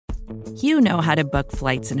You know how to book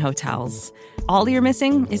flights and hotels. All you're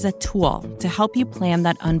missing is a tool to help you plan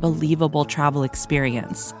that unbelievable travel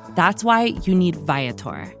experience. That's why you need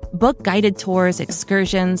Viator. Book guided tours,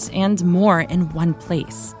 excursions, and more in one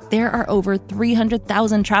place. There are over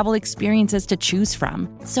 300,000 travel experiences to choose from,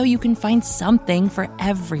 so you can find something for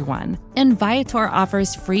everyone. And Viator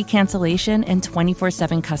offers free cancellation and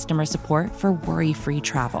 24/7 customer support for worry-free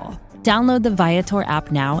travel. Download the Viator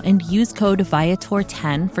app now and use code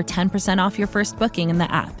Viator10 for 10% off your first booking in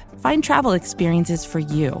the app. Find travel experiences for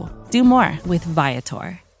you. Do more with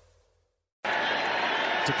Viator.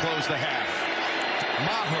 To close the half.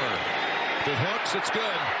 Maher. The hooks, it's good.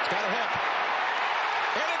 It's got a hook.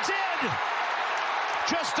 And it did!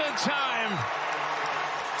 Just in time.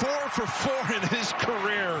 4 for 4 in his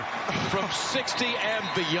career from 60 and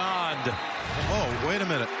beyond. Oh, wait a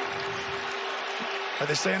minute. Are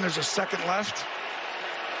they saying there's a second left?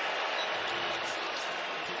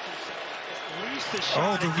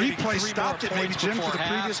 Oh, the replay stopped it, maybe, Jim, for the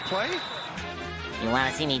previous play? You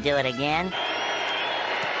want to see me do it again?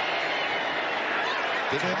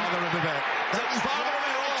 Didn't bother him a bit. Didn't bother him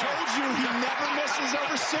at all. I told you he never misses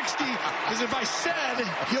over 60. Because if I said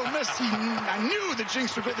he'll miss, I knew the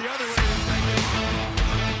jinx would go the other way.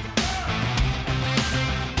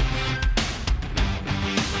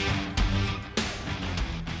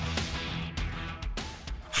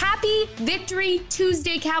 Happy Victory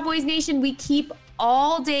Tuesday, Cowboys Nation. We keep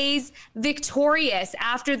all days victorious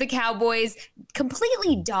after the Cowboys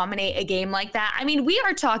completely dominate a game like that. I mean, we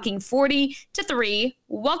are talking 40-3.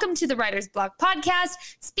 Welcome to the Writer's Block podcast.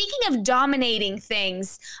 Speaking of dominating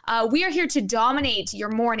things, we are here to dominate your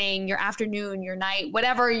morning, your afternoon, your night,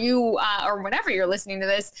 whatever you, or whenever you're listening to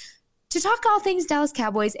this, to talk all things Dallas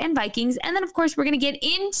Cowboys and Vikings. And then, of course, we're going to get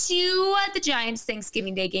into the Giants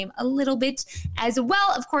Thanksgiving Day game a little bit as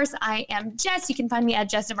well. Of course, I am Jess. You can find me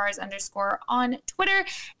at JessNavarez_ on Twitter.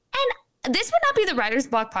 And this would not be the Writer's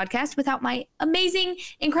Block podcast without my amazing,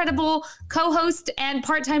 incredible co-host and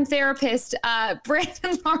part-time therapist,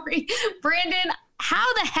 Brandon Laurie. Brandon, how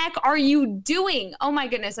the heck are you doing? Oh my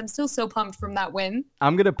goodness, I'm still so pumped from that win.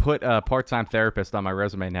 I'm going to put a part-time therapist on my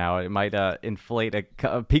resume now. It might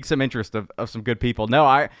pique some interest of some good people.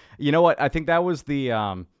 No, you know what? I think that was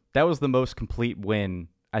the most complete win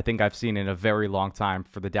I think I've seen in a very long time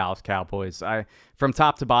for the Dallas Cowboys. From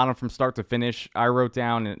top to bottom, from start to finish, I wrote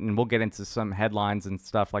down, and we'll get into some headlines and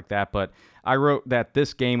stuff like that, but I wrote that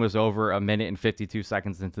this game was over 1 minute and 52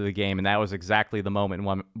 seconds into the game, and that was exactly the moment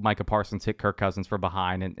when Micah Parsons hit Kirk Cousins from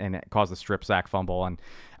behind and it caused a strip sack fumble. And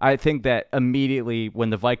I think that immediately when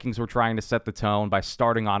the Vikings were trying to set the tone by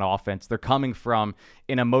starting on offense, they're coming from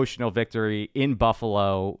an emotional victory in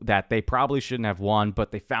Buffalo that they probably shouldn't have won,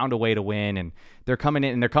 but they found a way to win, and they're coming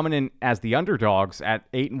in as the underdogs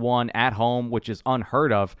at 8-1 at home, which is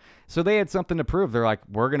unheard of. So they had something to prove. They're like,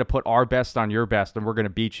 we're going to put our best on your best, and we're going to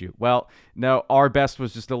beat you. Well, no, our best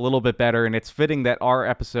was just a little bit better, and it's fitting that our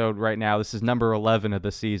episode right now, this is number 11 of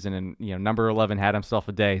the season, and number 11 had himself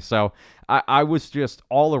a day. So I was just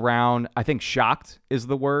all around, I think shocked is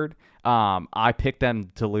the word. I picked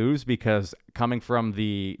them to lose because coming from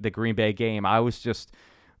the Green Bay game, I was just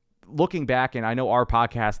looking back, and I know our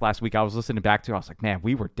podcast last week, I was listening back to, I was like, man,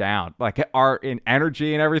 we were down, like in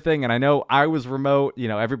energy and everything. And I know I was remote,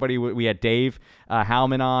 everybody, we had Dave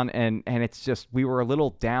Howman on, and it's just, we were a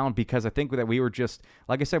little down because I think that we were just,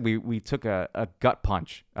 like I said, we took a gut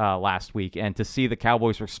punch last week, and to see the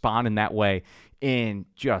Cowboys respond in that way in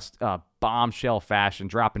just bombshell fashion,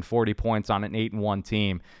 dropping 40 points on an 8-1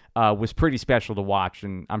 team was pretty special to watch.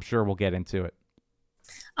 And I'm sure we'll get into it.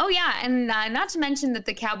 Oh, yeah. And not to mention that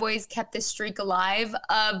the Cowboys kept this streak alive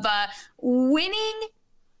of winning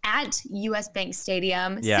at US Bank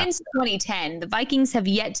Stadium since 2010. The Vikings have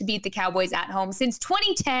yet to beat the Cowboys at home since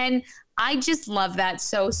 2010. I just love that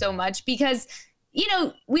so much because,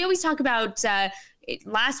 we always talk about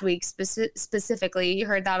last week specifically, you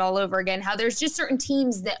heard that all over again, how there's just certain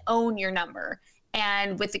teams that own your number.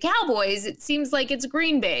 And with the Cowboys, it seems like it's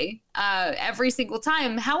Green Bay every single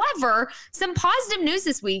time. However, some positive news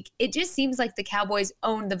this week. It just seems like the Cowboys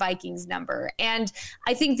own the Vikings number. And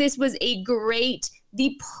I think this was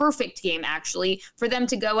the perfect game, actually, for them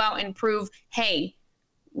to go out and prove, hey,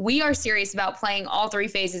 we are serious about playing all three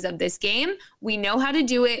phases of this game. We know how to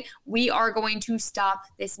do it. We are going to stop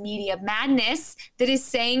this media madness that is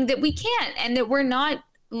saying that we can't and that we're not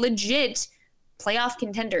legit playoff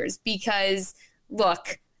contenders because –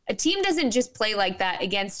 look, a team doesn't just play like that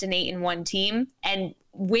against an 8-1 team and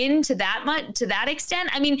win to that extent.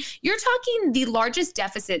 I mean, you're talking the largest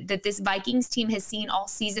deficit that this Vikings team has seen all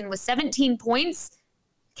season was 17 points.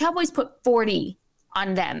 Cowboys put 40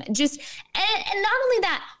 on them. And not only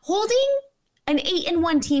that, holding an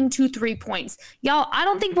 8-1 team to 3 points. Y'all, I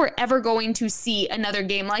don't think we're ever going to see another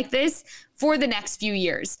game like this for the next few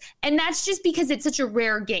years. And that's just because it's such a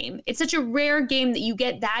rare game. It's such a rare game that you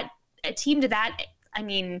get a team to that,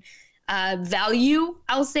 value,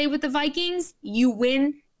 I'll say, with the Vikings. You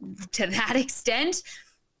win to that extent.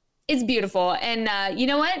 It's beautiful. And you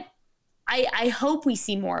know what? I hope we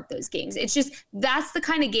see more of those games. It's just, that's the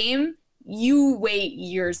kind of game you wait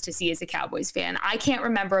years to see as a Cowboys fan. I can't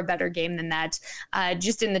remember a better game than that,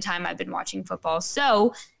 just in the time I've been watching football.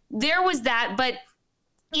 So there was that. But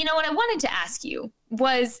you know what I wanted to ask you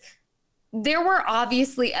was, there were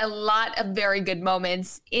obviously a lot of very good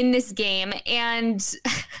moments in this game, and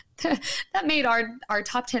that made our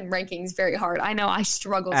top 10 rankings very hard. I know I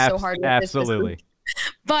struggled so hard with absolutely. this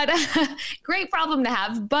but great problem to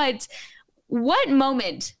have. But what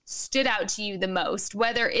moment stood out to you the most,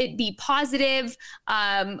 whether it be positive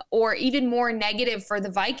or even more negative for the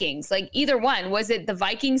Vikings? Like, either one. Was it the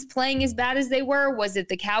Vikings playing as bad as they were? Was it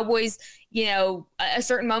the Cowboys, a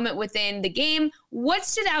certain moment within the game? What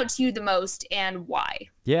stood out to you the most, and why?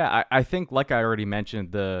 Yeah, I think, like I already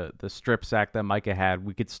mentioned, the strip sack that Micah had,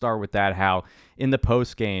 we could start with that, how in the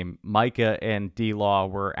post game, Micah and D-Law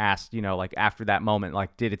were asked, after that moment,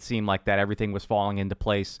 did it seem like that everything was falling into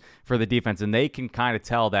place for the defense? And they can kind of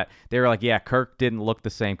tell that they were like, yeah, Kirk didn't look the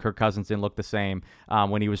same. Kirk Cousins didn't look the same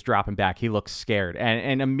when he was dropping back. He looked scared.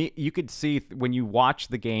 And you could see when you watch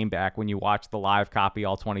the game back, when you watch the live copy,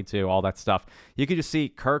 all 22, all that stuff, you could just see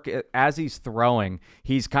Kirk, as he's throwing,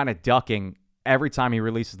 he's kind of ducking every time he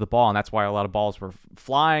releases the ball, and that's why a lot of balls were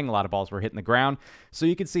flying, a lot of balls were hitting the ground. So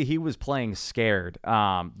you could see he was playing scared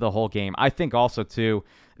the whole game. I think also, too,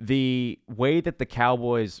 the way that the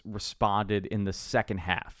Cowboys responded in the second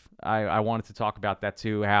half, I wanted to talk about that,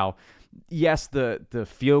 too, how, yes, the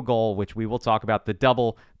field goal, which we will talk about, the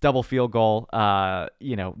double field goal, the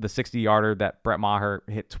 60-yarder that Brett Maher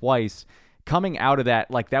hit twice, coming out of that,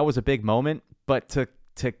 that was a big moment, but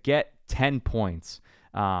to get 10 points,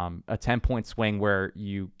 a 10-point swing where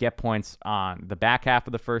you get points on the back half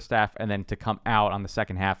of the first half and then to come out on the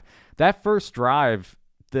second half. That first drive,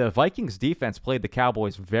 the Vikings defense played the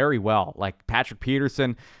Cowboys very well. Patrick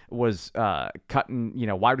Peterson was cutting,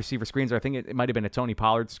 wide receiver screens. I think it might have been a Tony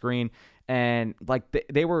Pollard screen. And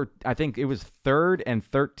they were, I think it was 3rd and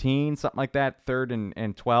 13, something like that, 3rd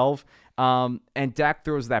and 12. And Dak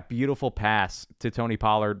throws that beautiful pass to Tony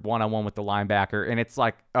Pollard one-on-one with the linebacker. And it's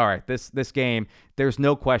all right, this game, there's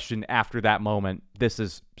no question after that moment, this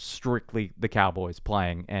is strictly the Cowboys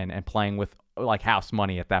playing and playing with house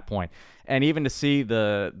money at that point. And even to see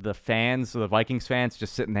the fans, the Vikings fans,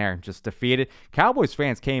 just sitting there and just defeated. Cowboys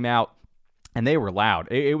fans came out and they were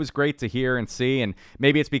loud. It was great to hear and see, and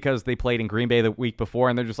maybe it's because they played in Green Bay the week before,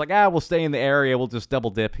 and they're just we'll stay in the area, we'll just double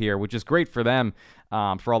dip here, which is great for them,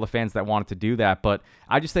 for all the fans that wanted to do that. But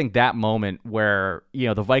I just think that moment where,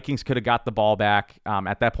 the Vikings could have got the ball back,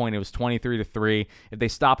 at that point it was 23-3. If they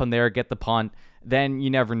stop them there, get the punt, then you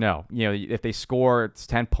never know. If they score, it's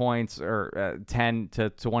 10 points or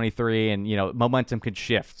 10-23, and, momentum could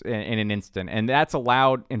shift in an instant. And that's a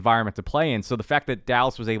loud environment to play in. So the fact that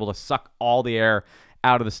Dallas was able to suck all the air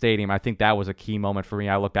out of the stadium, I think that was a key moment for me.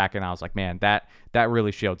 I look back and I was like, man, that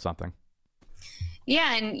really showed something.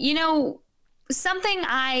 Yeah, and, something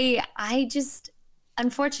I just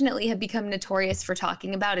unfortunately have become notorious for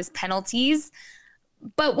talking about is penalties.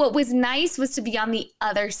 But what was nice was to be on the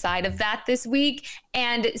other side of that this week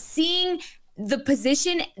and seeing the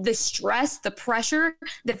position, the stress, the pressure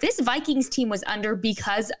that this Vikings team was under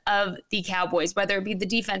because of the Cowboys, whether it be the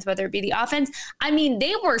defense, whether it be the offense. I mean,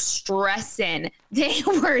 they were stressing. They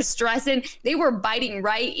were biting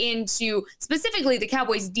right into specifically the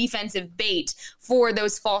Cowboys' defensive bait for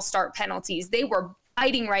those false start penalties. They were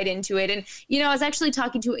biting right into it. And, I was actually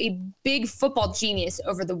talking to a big football genius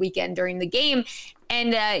over the weekend during the game,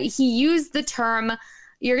 and he used the term,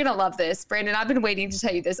 you're going to love this, Brandon, I've been waiting to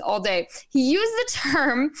tell you this all day. He used the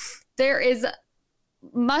term, there is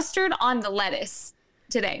mustard on the lettuce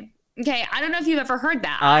today. Okay, I don't know if you've ever heard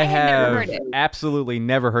that. I have never heard it. Absolutely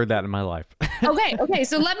never heard that in my life. Okay,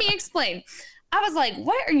 so let me explain. I was like,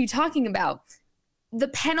 what are you talking about? The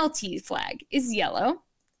penalty flag is yellow.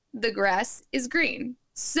 The grass is green.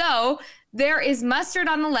 So there is mustard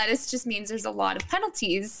on the lettuce, just means there's a lot of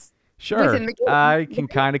penalties. Sure. I can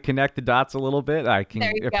kind of connect the dots a little bit. I can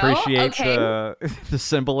appreciate the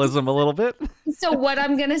symbolism a little bit. So what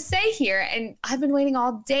I'm going to say here, and I've been waiting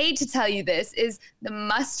all day to tell you this, is the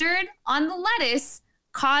mustard on the lettuce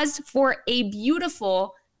caused for a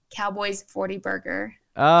beautiful Cowboys 40 burger.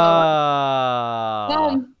 Oh.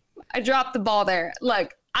 Boom. I dropped the ball there.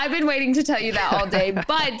 Look, I've been waiting to tell you that all day.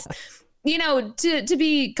 But, you know, to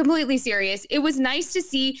be completely serious, it was nice to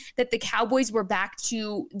see that the Cowboys were back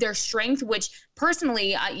to their strength, which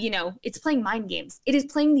personally, you know, it's playing mind games. It is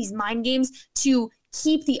playing these mind games to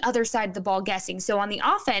keep the other side of the ball guessing. So on the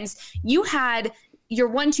offense, you had your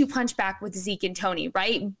 1-2 punch back with Zeke and Tony,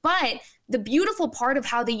 right? But the beautiful part of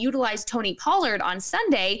how they utilized Tony Pollard on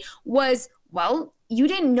Sunday was, well, you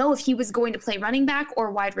didn't know if he was going to play running back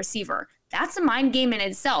or wide receiver. That's a mind game in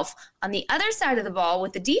itself. On the other side of the ball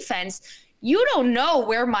with the defense, you don't know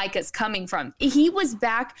where Micah's coming from. He was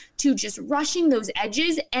back to just rushing those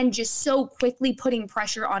edges and just so quickly putting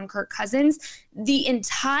pressure on Kirk Cousins. The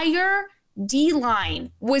entire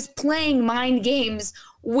D-line was playing mind games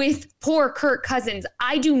with poor Kirk Cousins.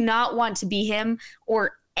 I do not want to be him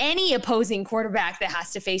or any opposing quarterback that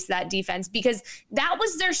has to face that defense, because that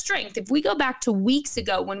was their strength. If we go back to weeks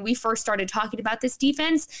ago when we first started talking about this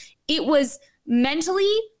defense, it was mentally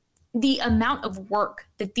the amount of work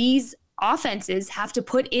that these offenses have to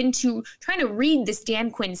put into trying to read this Dan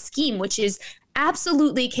Quinn scheme, which is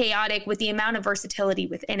absolutely chaotic with the amount of versatility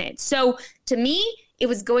within it. So to me, it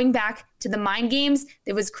was going back to the mind games.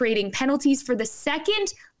 It was creating penalties for the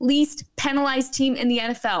second least penalized team in the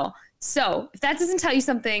NFL. So if that doesn't tell you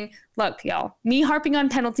something, look, y'all, me harping on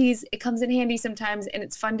penalties, it comes in handy sometimes, and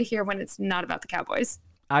it's fun to hear when it's not about the Cowboys.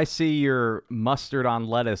 I see your mustard on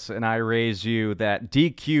lettuce, and I raise you that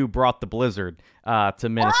DQ brought the blizzard to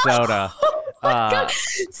Minnesota. Oh my God.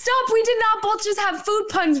 Stop. We did not both just have food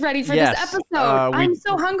puns ready for this episode. I'm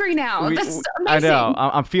so hungry now. That's amazing. I know.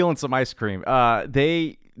 I'm feeling some ice cream.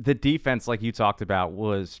 The defense, like you talked about,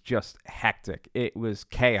 was just hectic. It was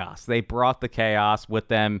chaos. They brought the chaos with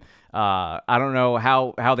them. I don't know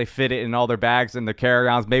how they fit it in all their bags and their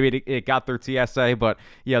carry-ons. Maybe it got through TSA, but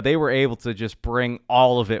they were able to just bring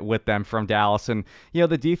all of it with them from Dallas. And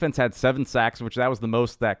the defense had 7 sacks, which that was the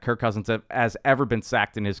most that Kirk Cousins has ever been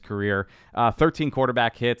sacked in his career. 13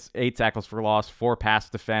 quarterback hits, 8 tackles for loss, 4 pass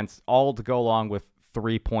defense, all to go along with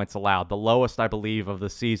 3 points allowed, the lowest, I believe, of the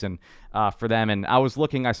season for them. And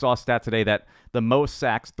I saw a stat today that the most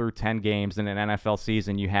sacks through 10 games in an NFL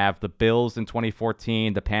season, you have the Bills in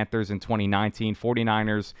 2014, the Panthers in 2019,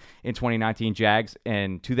 49ers in 2019, Jags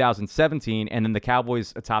in 2017, and then the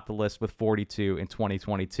Cowboys atop the list with 42 in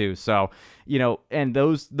 2022. So, and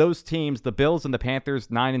those teams, the Bills and the Panthers,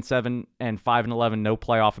 9-7 and 5-11, no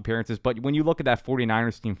playoff appearances. But when you look at that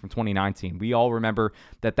 49ers team from 2019, we all remember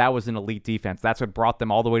that was an elite defense. That's what brought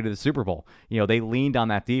them all the way to the Super Bowl. They leaned on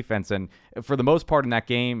that defense. And for the most part in that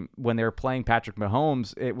game, when they were playing Patrick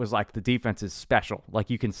Mahomes, it was like the defense is special. Like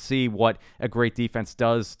you can see what a great defense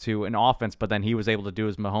does to an offense, but then he was able to do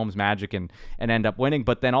his Mahomes magic and end up winning.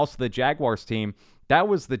 But then also the Jaguars team, that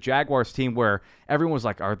was the Jaguars team where everyone was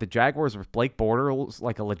like, are the Jaguars with Blake Bortles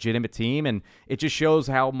like a legitimate team? And it just shows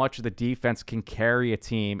how much the defense can carry a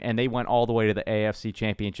team. And they went all the way to the AFC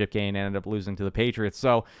Championship game and ended up losing to the Patriots.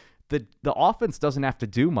 So the offense doesn't have to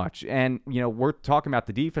do much. And, we're talking about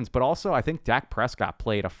the defense, but also I think Dak Prescott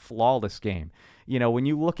played a flawless game. When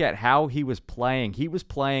you look at how he was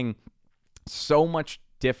playing so much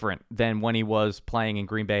different than when he was playing in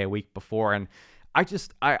Green Bay a week before. And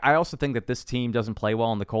I also think that this team doesn't play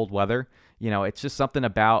well in the cold weather. It's just something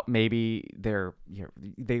about maybe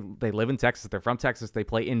they live in Texas. They're from Texas. They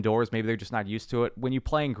play indoors. Maybe they're just not used to it. When you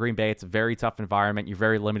play in Green Bay, it's a very tough environment. You're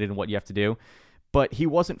very limited in what you have to do. But he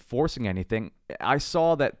wasn't forcing anything. I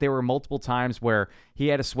saw that there were multiple times where he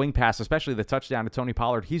had a swing pass, especially the touchdown to Tony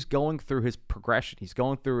Pollard. He's going through his progression. He's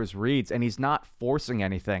going through his reads, and he's not forcing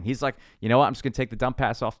anything. He's like, you know what? I'm just going to take the dump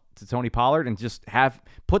pass off to Tony Pollard and just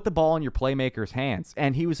put the ball in your playmaker's hands.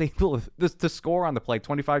 And he was able to score on the play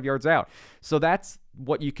 25 yards out. So that's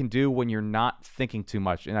what you can do when you're not thinking too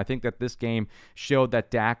much. And I think that this game showed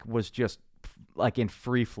that Dak was just like in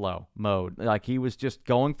free flow mode. Like he was just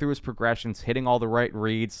going through his progressions, hitting all the right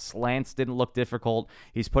reads. Slants didn't look difficult.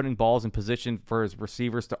 He's putting balls in position for his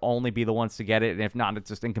receivers to only be the ones to get it. And if not, it's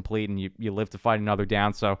just incomplete and you live to fight another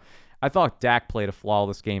down. So I thought Dak played a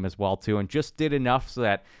flawless game as well too, and just did enough so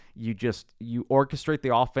that you orchestrate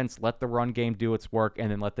the offense, let the run game do its work, and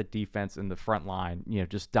then let the defense and the front line,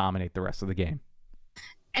 just dominate the rest of the game.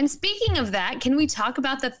 And speaking of that, can we talk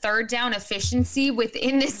about the third down efficiency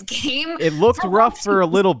within this game? It looked rough for a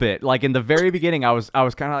little bit. Like in the very beginning, I was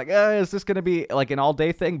kind of like, is this going to be like an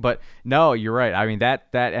all-day thing? But no, you're right. I mean,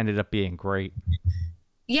 that ended up being great.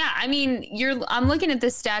 Yeah, I mean, I'm looking at the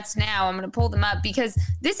stats now. I'm going to pull them up because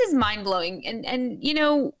this is mind-blowing. And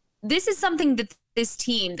this is something that this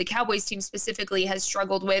team, the Cowboys team specifically, has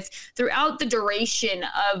struggled with throughout the duration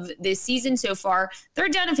of this season so far.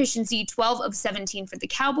 Third down efficiency, 12 of 17 for the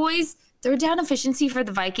Cowboys, third down efficiency for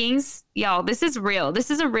the Vikings, y'all, this is real.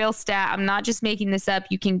 This is a real stat. I'm not just making this up.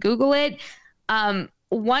 You can Google it. 1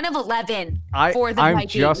 of 11 for the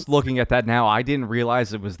Vikings. I'm just looking at that now. I didn't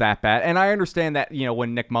realize it was that bad. And I understand that,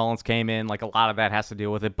 when Nick Mullins came in, like a lot of that has to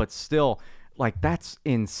deal with it, but still, like that's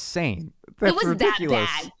insane. That's it was ridiculous.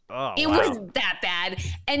 That bad. Oh, it was that bad.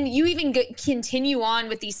 And you even continue on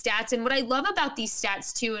with these stats. And what I love about these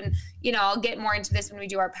stats too, and I'll get more into this when we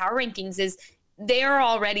do our power rankings, is they are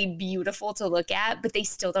already beautiful to look at, but they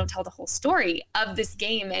still don't tell the whole story of this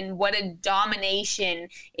game and what a domination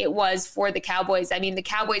it was for the Cowboys. I mean, the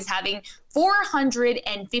Cowboys having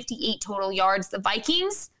 458 total yards, the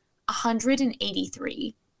Vikings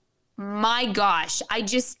 183. My gosh, I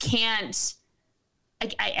just can't.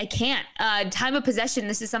 I can't. Time of possession,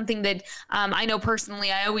 this is something that I know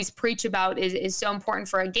personally I always preach about is so important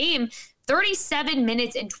for a game. 37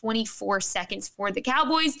 minutes and 24 seconds for the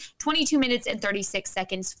Cowboys, 22 minutes and 36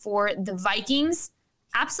 seconds for the Vikings.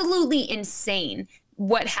 Absolutely insane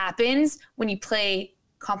what happens when you play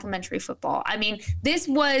complementary football. I mean, this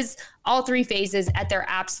was all three phases at their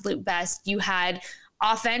absolute best. You had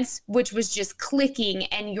offense, which was just clicking,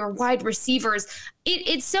 and your wide receivers.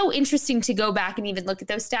 It's so interesting to go back and even look at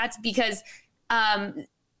those stats because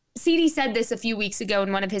CD said this a few weeks ago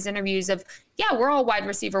in one of his interviews of, yeah, we're all wide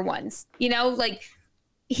receiver ones. Like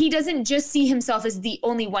he doesn't just see himself as the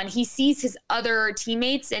only one. He sees his other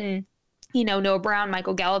teammates and, Noah Brown,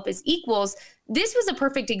 Michael Gallup as equals. This was a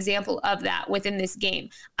perfect example of that within this game.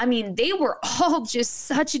 I mean, they were all just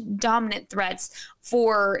such dominant threats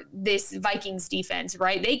for this Vikings defense,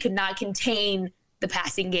 right? They could not contain the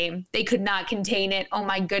passing game. They could not contain it. Oh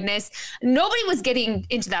my goodness. Nobody was getting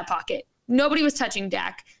into that pocket. Nobody was touching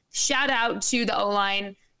Dak. Shout out to the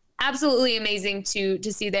O-line. Absolutely amazing to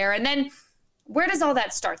see there. And then where does all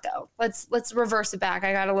that start though? Let's reverse it back.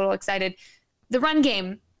 I got a little excited. The run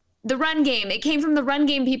game. It came from the run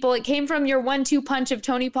game, people. It came from your 1-2 punch of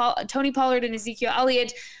Tony Pollard and Ezekiel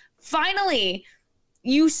Elliott. Finally,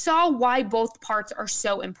 you saw why both parts are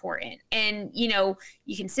so important. And, you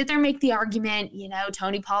can sit there and make the argument,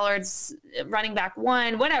 Tony Pollard's running back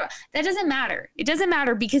one, whatever. That doesn't matter. It doesn't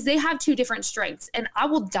matter because they have two different strengths. And I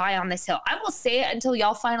will die on this hill. I will say it until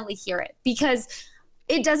y'all finally hear it because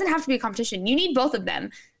it doesn't have to be a competition. You need both of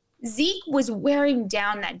them. Zeke was wearing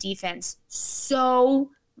down that defense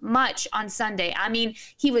so much on Sunday. I mean,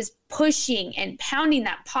 he was pushing and pounding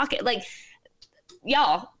that pocket. Like,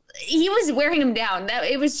 y'all, he was wearing him down.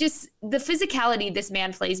 It was just the physicality this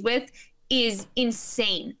man plays with is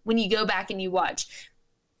insane when you go back and you watch.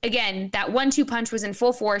 Again, that 1-2 punch was in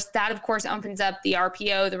full force. That, of course, opens up the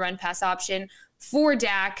RPO, the run pass option for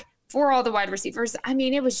Dak, for all the wide receivers. I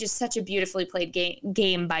mean, it was just such a beautifully played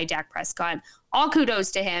game by Dak Prescott. All kudos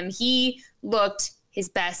to him. He looked his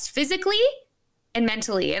best physically and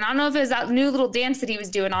mentally. And I don't know if it was that new little dance that he was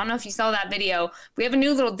doing. I don't know if you saw that video. We have a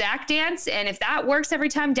new little Dak dance, and if that works every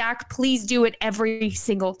time, Dak, please do it every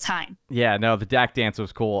single time. Yeah, no, the Dak dance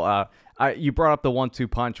was cool. You brought up the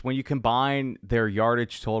 1-2 punch. When you combine their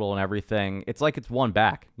yardage total and everything, it's like it's one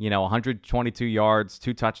back. 122 yards,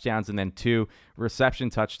 2 touchdowns, and then 2 reception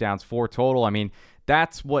touchdowns, 4 total. I mean,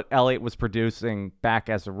 that's what Elliott was producing back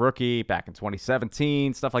as a rookie, back in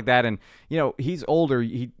 2017, stuff like that. And, he's older.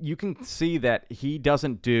 You can see that he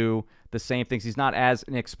doesn't do the same things. He's not as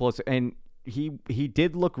an explosive. And he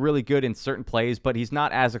did look really good in certain plays, but he's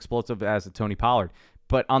not as explosive as a Tony Pollard.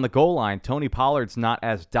 But on the goal line, Tony Pollard's not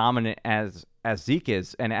as dominant as Zeke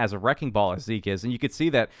is and as a wrecking ball as Zeke is. And you could see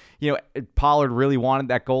that, Pollard really wanted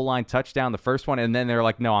that goal line touchdown, the first one, and then they're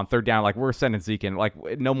like, no, on third down, like, we're sending Zeke in.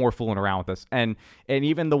 Like, no more fooling around with this. And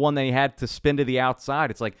even the one that he had to spin to the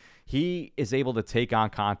outside, it's like he is able to take on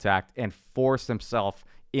contact and force himself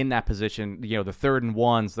in that position, the 3rd and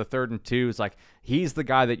 1s, the 3rd and 2s, like he's the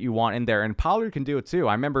guy that you want in there. And Pollard can do it too.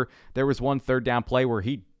 I remember there was one third down play where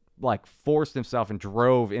he forced himself and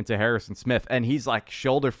drove into Harrison Smith, and he's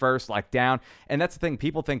shoulder first, down. And that's the thing.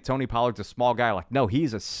 People think Tony Pollard's a small guy. No,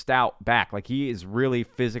 he's a stout back. He is really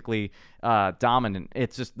physically dominant.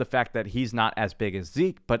 It's just the fact that he's not as big as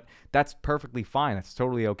Zeke, but that's perfectly fine. That's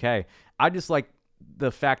totally okay. I just like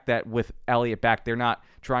the fact that with Elliott back, they're not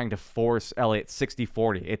trying to force Elliott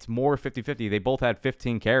 60-40. It's more 50-50. They both had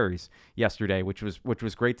 15 carries yesterday, which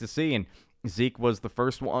was great to see. And Zeke was the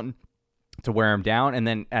first one to wear him down. And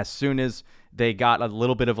then as soon as they got a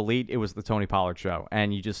little bit of a lead, it was the Tony Pollard show.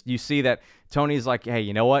 And you see that Tony's like, hey,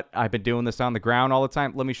 you know what? I've been doing this on the ground all the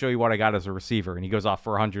time. Let me show you what I got as a receiver. And he goes off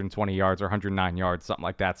for 120 yards or 109 yards, something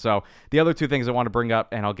like that. So the other two things I want to bring up,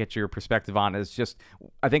 and I'll get your perspective on, is just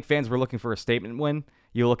I think fans were looking for a statement win.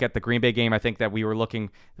 You look at the Green Bay game, I think that we were looking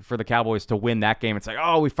for the Cowboys to win that game. It's like,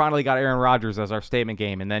 oh, we finally got Aaron Rodgers as our statement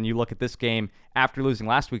game. And then you look at this game after losing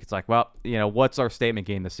last week, it's like, well, what's our statement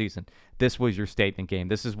game this season? This was your statement game.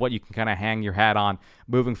 This is what you can kind of hang your hat on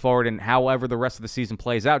moving forward. And however the rest of the season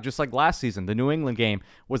plays out, just like last season, the New England game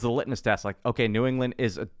was the litmus test. Like, okay, New England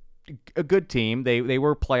is a good team. They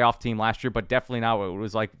were a playoff team last year, but definitely not what it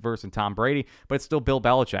was like versus Tom Brady. But it's still Bill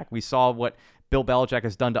Belichick. We saw what Bill Belichick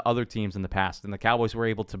has done to other teams in the past, and the Cowboys were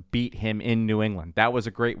able to beat him in New England. That was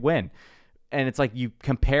a great win. And it's like you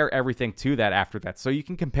compare everything to that after that. So you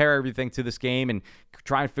can compare everything to this game and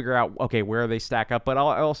try and figure out, okay, where they stack up. But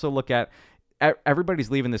I also look at everybody's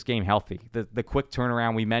leaving this game healthy. The quick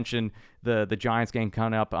turnaround, we mentioned the Giants game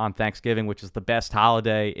coming up on Thanksgiving, which is the best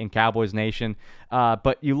holiday in Cowboys Nation.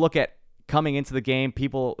 But you look at coming into the game,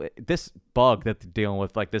 people, this bug that they're dealing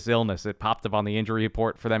with, like this illness, it popped up on the injury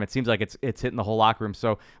report for them. It seems like it's hitting the whole locker room.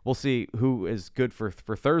 So we'll see who is good for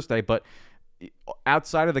Thursday. But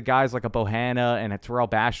outside of the guys like a Bohanna and a Terrell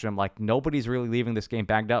Basham, like nobody's really leaving this game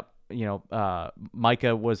banged up.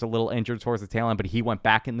 Micah was a little injured towards the tail end, but he went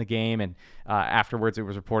back in the game, and afterwards it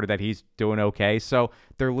was reported that he's doing okay. So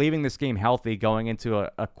they're leaving this game healthy, going into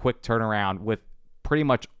a quick turnaround with pretty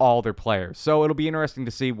much all their players. So it'll be interesting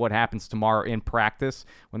to see what happens tomorrow in practice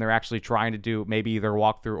when they're actually trying to do maybe either a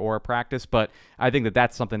walkthrough or a practice. But I think that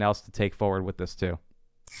that's something else to take forward with this too.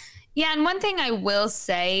 Yeah, and one thing I will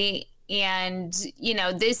say, and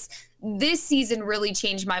this season really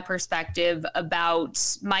changed my perspective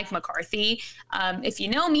about Mike McCarthy. If you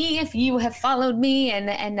know me, if you have followed me,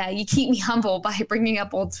 and you keep me humble by bringing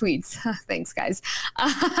up old tweets. Thanks, guys.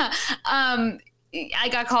 I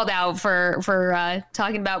got called out for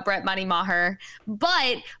talking about Brett Money Maher,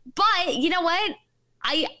 but you know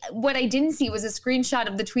what I didn't see was a screenshot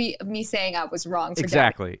of the tweet of me saying I was wrong.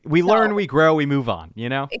 Exactly. We learn, we grow, we move on.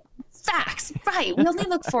 Facts, right? We only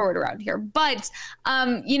look forward around here. But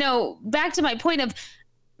back to my point of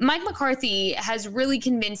Mike McCarthy has really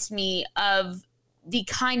convinced me of the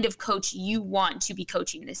kind of coach you want to be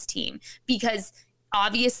coaching this team, because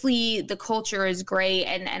obviously the culture is great,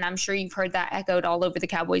 and I'm sure you've heard that echoed all over the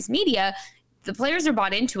Cowboys media. The players are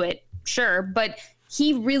bought into it, sure, but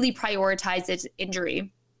he really prioritizes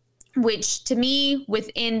injury, which to me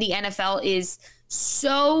within the NFL is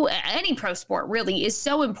so, any pro sport really is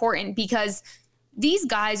so important, because these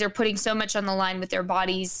guys are putting so much on the line with their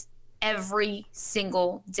bodies every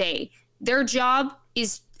single day. Their job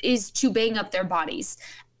is to bang up their bodies.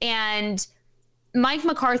 And Mike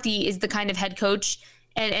McCarthy is the kind of head coach,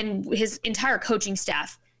 and his entire coaching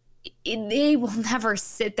staff, they will never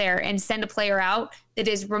sit there and send a player out that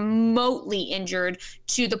is remotely injured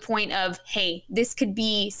to the point of, hey, this could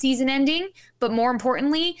be season ending, but more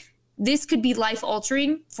importantly, this could be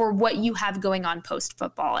life-altering for what you have going on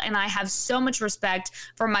post-football. And I have so much respect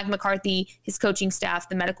for Mike McCarthy, his coaching staff,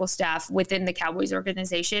 the medical staff within the Cowboys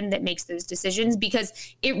organization that makes those decisions,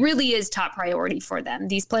 because it really is top priority for them.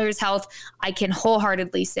 These players' health, I can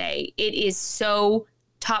wholeheartedly say, it is so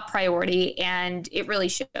top priority, and it really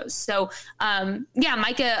shows. So,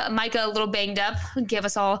 Micah a little banged up, gave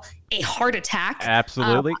us all a heart attack.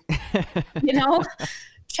 Absolutely.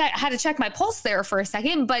 I had to check my pulse there for a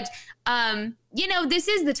second, but this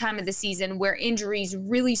is the time of the season where injuries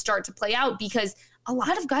really start to play out, because a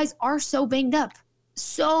lot of guys are so banged up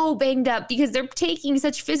because they're taking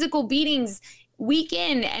such physical beatings week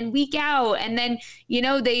in and week out. And then,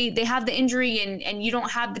 they have the injury and you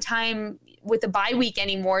don't have the time with the bye week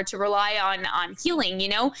anymore to rely on healing,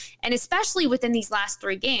 and especially within these last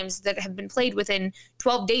 3 games that have been played within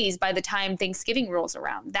 12 days by the time Thanksgiving rolls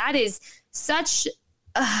around. That is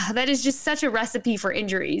just such a recipe for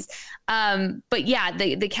injuries. But yeah,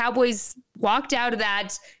 the Cowboys walked out of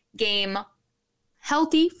that game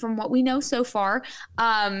healthy from what we know so far.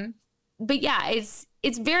 But yeah, it's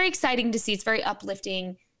very exciting to see. It's very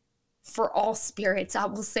uplifting for all spirits. I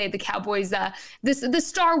will say the Cowboys, the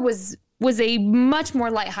Star was a much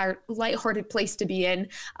more lighthearted place to be in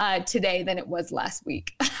today than it was last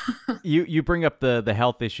week. You bring up the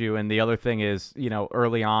health issue, and the other thing is,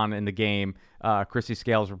 early on in the game, Chrissy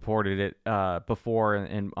Scales reported it before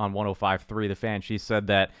on 105.3 The Fan. She said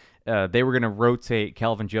that they were going to rotate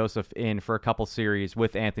Kelvin Joseph in for a couple series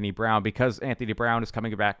with Anthony Brown, because Anthony Brown is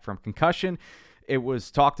coming back from concussion. It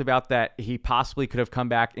was talked about that he possibly could have come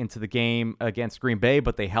back into the game against Green Bay,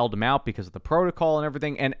 but they held him out because of the protocol and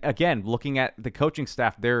everything. And again, looking at the coaching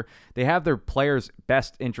staff, they have their players'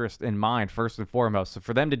 best interest in mind first and foremost. So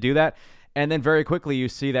for them to do that, and then very quickly you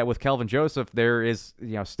see that with Kelvin Joseph, there is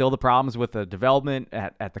still the problems with the development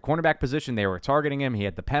at the cornerback position. They were targeting him. He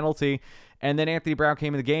had the penalty. And then Anthony Brown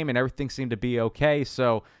came in the game and everything seemed to be okay.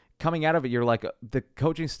 So coming out of it, you're like, the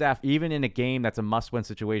coaching staff, even in a game that's a must-win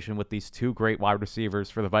situation with these two great wide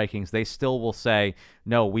receivers for the Vikings, they still will say,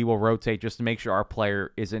 no, we will rotate just to make sure our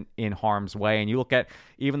player isn't in harm's way. And you look at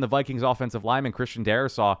even the Vikings offensive lineman, Christian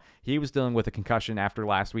Darrisaw, he was dealing with a concussion after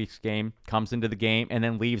last week's game, comes into the game, and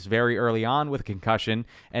then leaves very early on with a concussion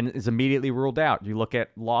and is immediately ruled out. You look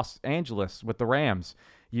at Los Angeles with the Rams.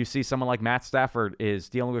 You see someone like Matt Stafford is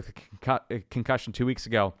dealing with a concussion 2 weeks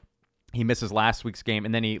ago. He misses last week's game,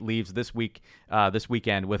 and then he leaves this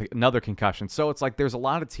weekend with another concussion. So it's like there's a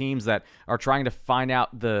lot of teams that are trying to find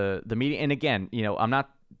out the media. And again, I'm not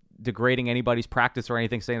degrading anybody's practice or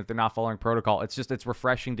anything, saying that they're not following protocol. It's just, it's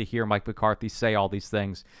refreshing to hear Mike McCarthy say all these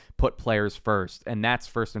things, put players first. And that's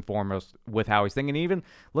first and foremost with how he's thinking. Even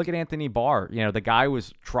look at Anthony Barr. The guy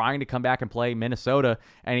was trying to come back and play Minnesota,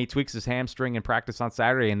 and he tweaks his hamstring in practice on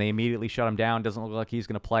Saturday, and they immediately shut him down. Doesn't look like he's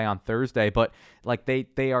going to play on Thursday. But like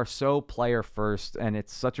they are so player first, and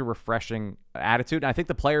it's such a refreshing attitude. And I think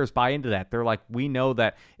the players buy into that. They're like, we know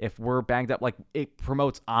that if we're banged up, like, it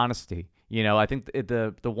promotes honesty. I think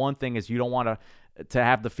the one thing is you don't want to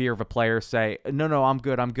have the fear of a player say, no, I'm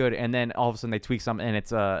good, and then all of a sudden they tweak something and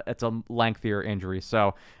it's a lengthier injury.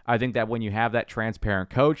 So I think that when you have that transparent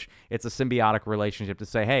coach, it's a symbiotic relationship to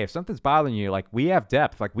say, hey, if something's bothering you, like, we have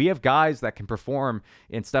depth, like, we have guys that can perform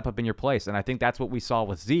and step up in your place. And I think that's what we saw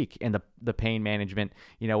with Zeke and the pain management.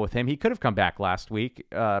 With him, he could have come back last week,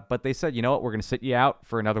 but they said, you know what, we're going to sit you out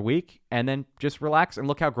for another week and then just relax. And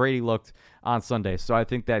look how great he looked on Sunday. So I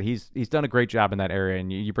think that he's done a great job in that area,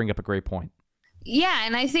 and you bring up a great point. Yeah,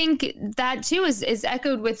 and I think that too is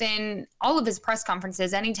echoed within all of his press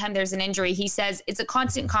conferences. Anytime there's an injury, he says it's a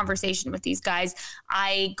constant conversation with these guys.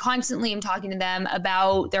 I constantly am talking to them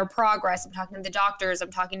about their progress. I'm talking to the doctors. I'm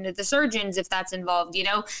talking to the surgeons if that's involved.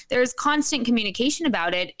 There's constant communication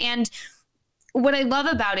about it. And what I love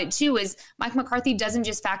about it too is Mike McCarthy doesn't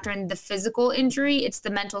just factor in the physical injury, it's the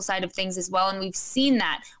mental side of things as well. And we've seen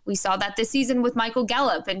that. We saw that this season with Michael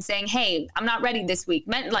Gallup and saying, hey, I'm not ready this week.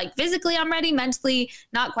 Physically, I'm ready, mentally,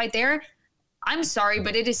 not quite there. I'm sorry,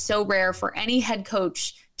 but it is so rare for any head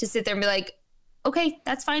coach to sit there and be like, okay,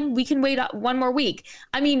 that's fine. We can wait one more week.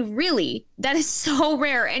 I mean, really, that is so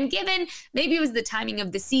rare. And given maybe it was the timing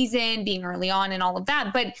of the season being early on and all of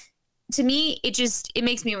that, but to me, it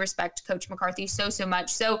makes me respect Coach McCarthy so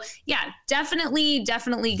much. So yeah, definitely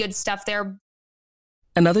good stuff there.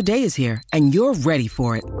 Another day is here and you're ready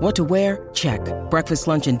for it. What to wear? Check. Breakfast,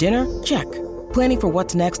 lunch, and dinner? Check. Planning for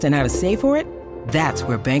what's next and how to save for it? That's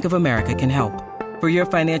where Bank of America can help. For your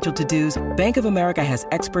financial to-dos, Bank of America has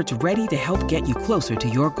experts ready to help get you closer to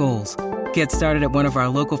your goals. Get started at one of our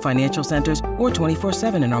local financial centers or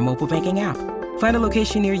 24/7 in our mobile banking app. Find a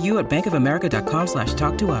location near you at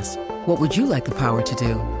bankofamerica.com/talktous. What would you like the power to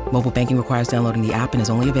do? Mobile banking requires downloading the app and is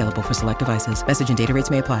only available for select devices. Message and data rates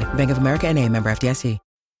may apply. Bank of America NA, member FDIC.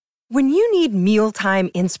 When you need mealtime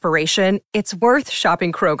inspiration, it's worth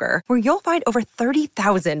shopping Kroger, where you'll find over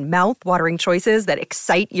 30,000 mouthwatering choices that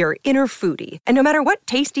excite your inner foodie. And no matter what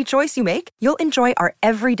tasty choice you make, you'll enjoy our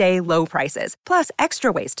everyday low prices, plus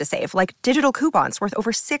extra ways to save, like digital coupons worth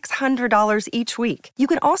over $600 each week. You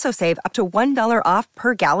can also save up to $1 off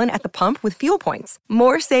per gallon at the pump with fuel points.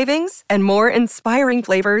 More savings and more inspiring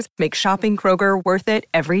flavors make shopping Kroger worth it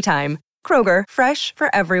every time. Kroger, fresh for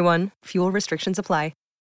everyone. Fuel restrictions apply.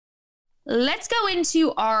 Let's go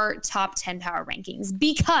into our top 10 power rankings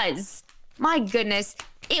because, my goodness,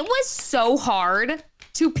 it was so hard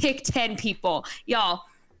to pick 10 people. Y'all,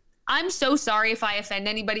 I'm so sorry if I offend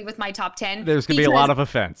anybody with my top 10. There's going to be a lot of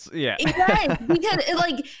offense. Yeah. It does,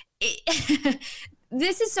 because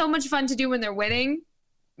this is so much fun to do when they're winning,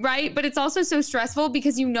 right? But it's also so stressful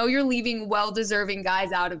because you're leaving well-deserving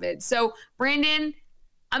guys out of it. So, Brandon,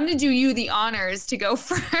 I'm going to do you the honors to go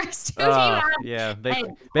first.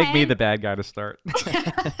 Make me the bad guy to start.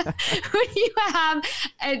 Who do you have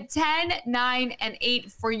at 10, 9, and 8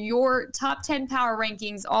 for your top 10 power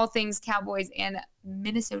rankings, all things Cowboys and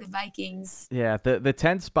Minnesota Vikings? Yeah, the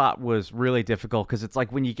 10th spot was really difficult because it's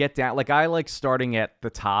like when you get down, like I like starting at the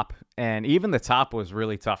top, and even the top was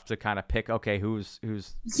really tough to kind of pick, okay, who's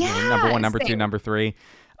number 1, number 2, number 3.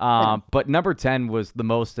 But number 10 was the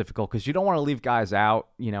most difficult because you don't want to leave guys out,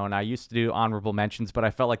 and I used to do honorable mentions, but I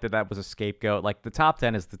felt like that was a scapegoat. Like the top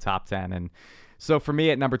 10 is the top 10. And So for me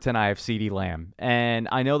at number 10, I have CeeDee Lamb. And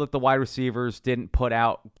I know that the wide receivers didn't put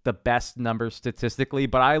out the best numbers statistically,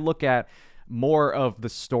 but I look at more of the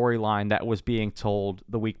storyline that was being told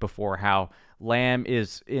the week before, how Lamb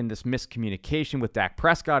is in this miscommunication with Dak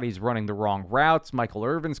Prescott. He's running the wrong routes. Michael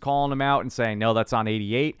Irvin's calling him out and saying, no, that's on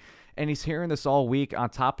 88. And he's hearing this all week on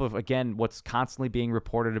top of, again, what's constantly being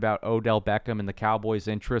reported about Odell Beckham and the Cowboys'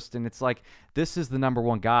 interest. And it's like, this is the number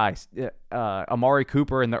one guy. Amari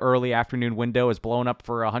Cooper in the early afternoon window is blown up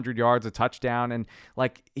for 100 yards, a touchdown. And,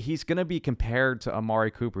 like, he's going to be compared to Amari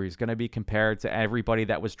Cooper. He's going to be compared to everybody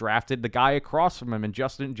that was drafted, the guy across from him, and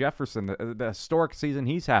Justin Jefferson, the historic season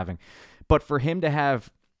he's having. But for him to have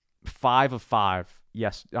 5 of 5,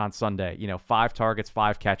 yes, on Sunday, 5 targets,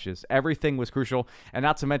 5 catches. Everything was crucial. And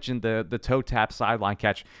not to mention the toe tap sideline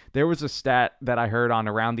catch. There was a stat that I heard on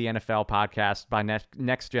Around the NFL podcast by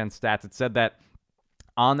Next Gen Stats. It said that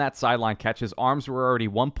on that sideline catch, his arms were already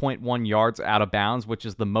 1.1 yards out of bounds, which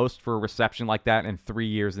is the most for a reception like that in 3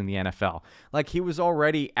 years in the NFL. Like, he was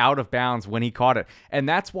already out of bounds when he caught it. And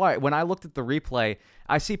that's why when I looked at the replay,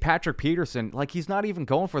 I see Patrick Peterson, like, he's not even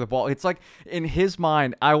going for the ball. It's like, in his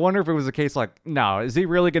mind, I wonder if it was a case like, no, is he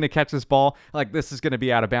really going to catch this ball? Like, this is going to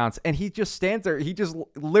be out of bounds. And he just stands there. He just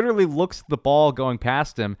literally looks at the ball going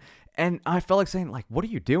past him. And I felt like saying, like, what are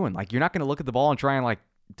you doing? Like, you're not going to look at the ball and try and, like,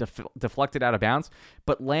 deflected out of bounds.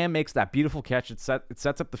 But Lamb makes that beautiful catch. It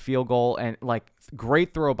sets up the field goal, and, like,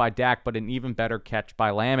 great throw by Dak, but an even better catch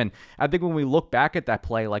by Lamb. And I think when we look back at that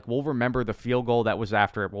play, like, we'll remember the field goal that was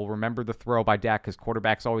after it. We'll remember the throw by Dak, because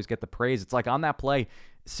quarterbacks always get the praise. It's like, on that play,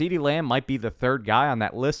 CeeDee Lamb might be the third guy on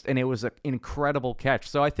that list, and it was an incredible catch.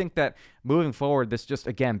 So I think that moving forward, this just,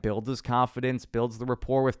 again, builds his confidence, builds the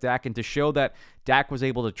rapport with Dak, and to show that Dak was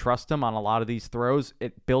able to trust him on a lot of these throws,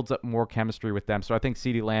 it builds up more chemistry with them. So I think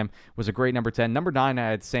CeeDee Lamb was a great number 10. Number 9, I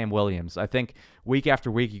had Sam Williams. I think week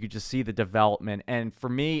after week, you could just see the development. And for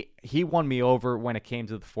me, he won me over when it came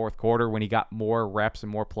to the fourth quarter, when he got more reps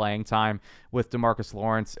and more playing time with DeMarcus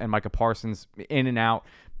Lawrence and Micah Parsons in and out.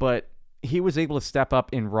 But he was able to step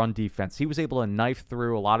up in run defense. He was able to knife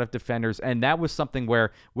through a lot of defenders, and that was something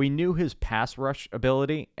where we knew his pass rush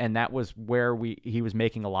ability, and that was where he was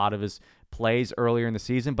making a lot of his plays earlier in the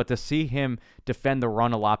season. But to see him defend the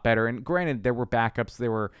run a lot better, and granted, there were backups,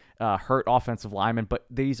 there were hurt offensive linemen, but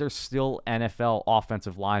these are still NFL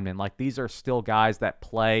offensive linemen. Like, these are still guys that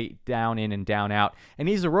play down in and down out, and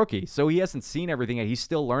he's a rookie, so he hasn't seen everything yet. He's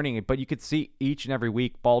still learning it, but you could see each and every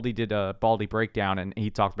week, Baldy did a Baldy breakdown, and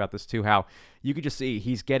he talked about this too, how you could just see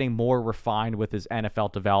he's getting more refined with his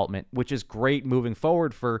NFL development, which is great moving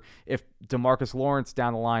forward for if DeMarcus Lawrence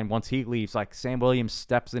down the line, once he leaves, like, Sam Williams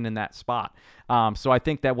steps in that spot. So I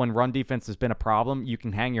think that when run defense has been a problem, you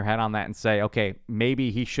can hang your head on that and say, okay,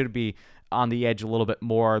 maybe he should be on the edge a little bit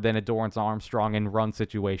more than a Dorrance Armstrong in run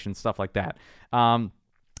situations, stuff like that.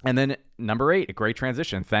 And then number 8, a great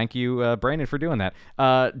transition. Thank you, Brandon, for doing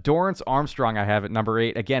that. Dorrance Armstrong I have at number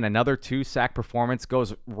 8. Again, another 2-sack performance,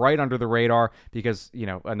 goes right under the radar because,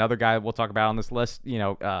 another guy we'll talk about on this list,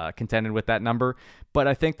 contended with that number. But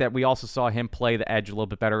I think that we also saw him play the edge a little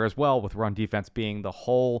bit better as well, with run defense being the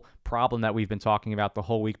whole problem that we've been talking about the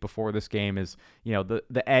whole week before this game is,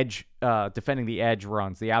 the edge, defending the edge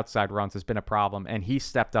runs, the outside runs has been a problem, and he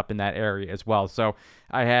stepped up in that area as well. So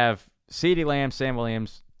I have CeeDee Lamb, Sam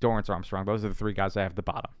Williams, Dorrance Armstrong. Those are the 3 guys I have at the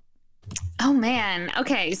bottom. Oh, man.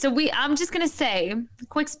 Okay, so I'm just going to say,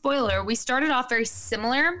 quick spoiler, we started off very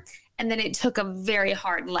similar, and then it took a very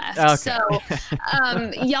hard left. Okay. So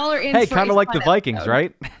y'all are in for kind of like the Vikings,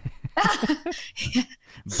 right?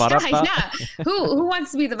 Yeah. Who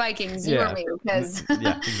wants to be the Vikings? You or me? Because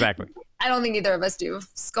yeah, exactly. I don't think either of us do.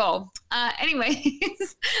 Skull.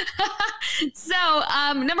 Anyways, so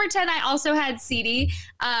number 10, I also had CeeDee.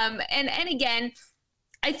 And again,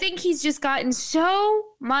 I think he's just gotten so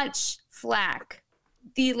much flack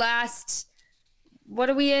the last,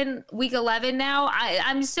 what are we in, week 11 now?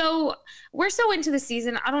 We're so into the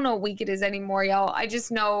season. I don't know what week it is anymore, y'all. I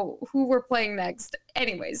just know who we're playing next.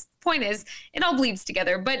 Anyways, point is, it all bleeds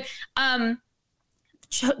together. But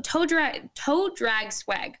toe drag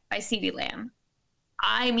swag by CeeDee Lamb.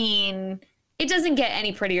 I mean, it doesn't get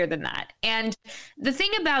any prettier than that. And the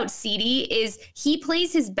thing about CeeDee is he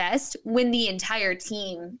plays his best when the entire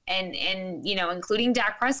team and including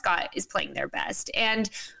Dak Prescott is playing their best.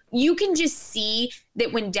 And you can just see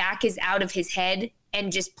that when Dak is out of his head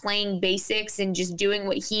and just playing basics and just doing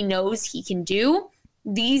what he knows he can do,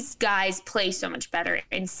 these guys play so much better.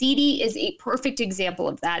 And CeeDee is a perfect example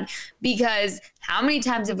of that, because how many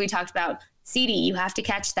times have we talked about CeeDee, you have to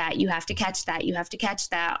catch that, you have to catch that, you have to catch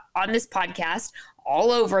that on this podcast,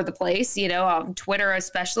 all over the place, on Twitter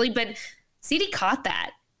especially. But CeeDee caught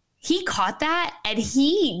that. he caught that and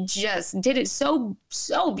he just did it so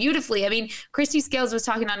beautifully. I mean, Christy Scales was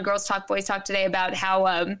talking on Girls Talk Boys Talk today about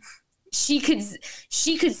how she could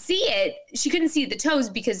see it. She couldn't see the toes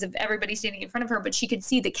because of everybody standing in front of her, but she could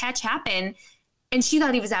see the catch happen, and she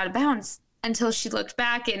thought he was out of bounds until she looked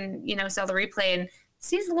back and, you know, saw the replay and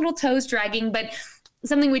sees the little toes dragging. But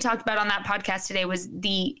something we talked about on that podcast today was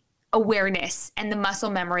the awareness and the muscle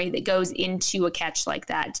memory that goes into a catch like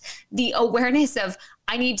that. The awareness of,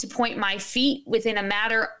 I need to point my feet within a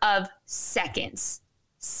matter of seconds.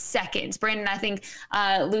 Brandon, I think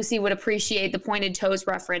Lucy would appreciate the pointed toes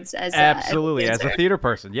reference as absolutely as a theater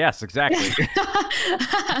person. Yes, exactly. Thought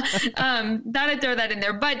I'd throw that in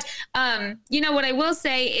there. But you know what I will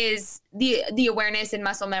say is the awareness and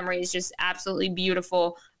muscle memory is just absolutely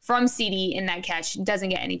beautiful from CD in that catch. It doesn't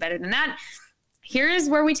get any better than that. Here's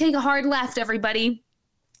where we take a hard left, everybody.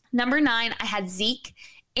 Number 9, I had Zeke,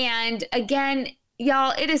 and again,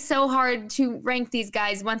 y'all, it is so hard to rank these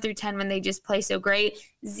guys 1 through 10 when they just play so great.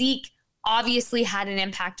 Zeke obviously had an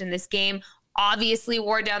impact in this game, obviously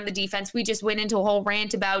wore down the defense. We just went into a whole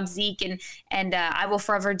rant about Zeke, and I will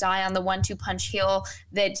forever die on the 1-2 punch hill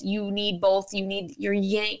that you need both. You need your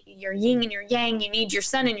yin and your yang. You need your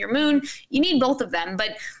sun and your moon. You need both of them.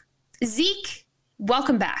 But Zeke,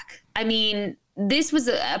 welcome back. I mean, this was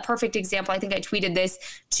a perfect example. I think I tweeted this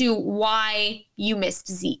to why you missed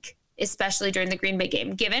Zeke, especially during the Green Bay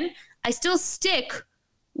game. Given, I still stick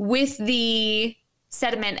with the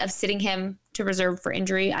sentiment of sitting him to reserve for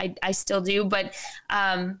injury. I still do, but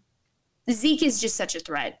Zeke is just such a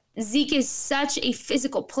threat. Zeke is such a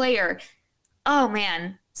physical player. Oh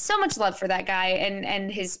man, so much love for that guy and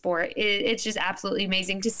his sport. It's just absolutely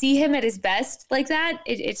amazing to see him at his best like that.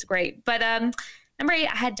 It's great. But number 8,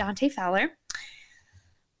 I had Dante Fowler.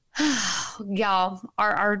 Y'all,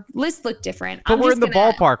 our list looked different. But we're in the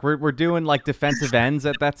ballpark. We're doing like defensive ends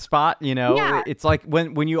at that spot, you know? Yeah. It's like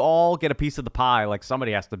when you all get a piece of the pie, like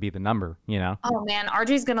somebody has to be the number, you know? Oh man,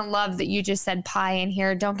 RJ's gonna love that you just said pie in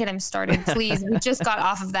here. Don't get him started, please. We just got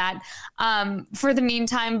off of that for the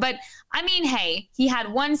meantime. But I mean, hey, he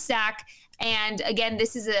had 1 sack. And again,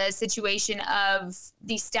 this is a situation of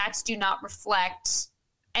the stats do not reflect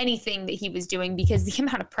anything that he was doing, because the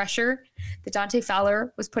amount of pressure that Dante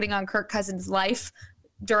Fowler was putting on Kirk Cousins' life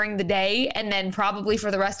during the day and then probably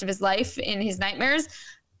for the rest of his life in his nightmares,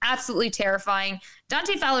 absolutely terrifying.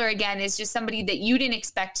 Dante Fowler, again, is just somebody that you didn't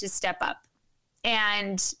expect to step up.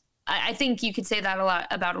 And I think you could say that a lot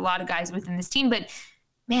about a lot of guys within this team, but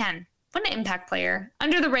man, what an impact player.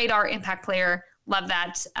 Under the radar impact player. Love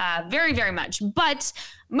that very, very much. But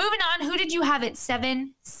moving on, who did you have at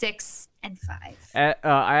 7, 6, and 5? I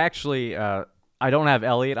actually I don't have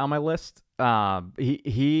Elliott on my list.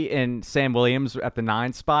 He and Sam Williams at the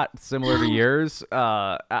 9 spot, similar to yours.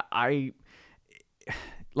 I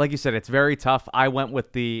like you said, it's very tough. I went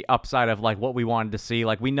with the upside of like what we wanted to see.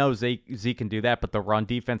 Like we know Zeke can do that, but the run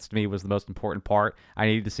defense to me was the most important part. I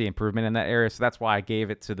needed to see improvement in that area, so that's why I gave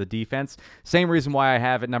it to the defense. Same reason why I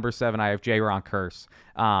have at number 7, I have Jayron Kearse.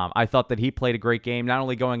 I thought that he played a great game, not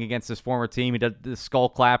only going against his former team, he did the skull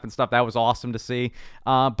clap and stuff. That was awesome to see.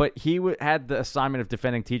 But he had the assignment of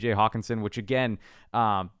defending TJ Hawkinson, which again,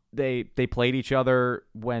 they played each other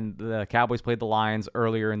when the Cowboys played the Lions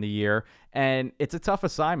earlier in the year, and it's a tough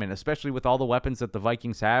assignment, especially with all the weapons that the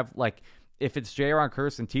Vikings have. Like, if it's Jayron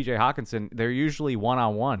Kearse and TJ Hawkinson, they're usually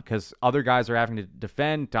one-on-one because other guys are having to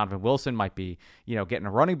defend. Donovan Wilson might be, getting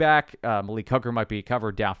a running back. Malik Hooker might be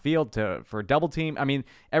covered downfield for a double team. I mean,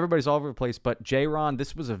 everybody's all over the place, but Jayron,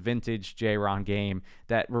 this was a vintage Jayron game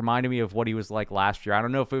that reminded me of what he was like last year. I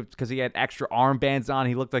don't know if it was because he had extra armbands on.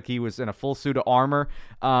 He looked like he was in a full suit of armor,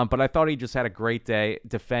 but I thought he just had a great day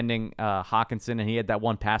defending Hawkinson, and he had that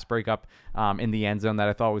one pass breakup in the end zone that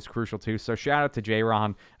I thought was crucial too. So shout out to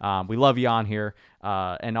Jayron. We love you on here.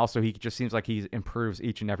 And also he just seems like he improves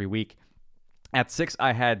each and every week. At 6,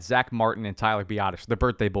 I had Zach Martin and Tyler Biadasz, the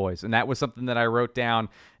birthday boys. And that was something that I wrote down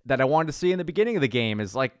that I wanted to see in the beginning of the game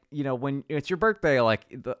is like, when it's your birthday, like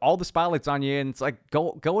all the spotlight's on you, and it's like,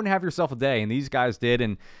 go and have yourself a day. And these guys did.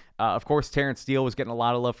 And of course, Terrence Steele was getting a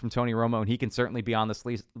lot of love from Tony Romo, and he can certainly be on this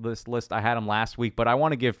list. I had him last week, but I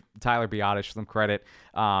want to give Tyler Biadasz some credit.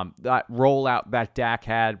 That rollout that Dak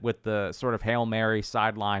had with the sort of Hail Mary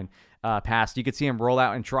sideline pass, you could see him roll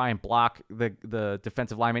out and try and block the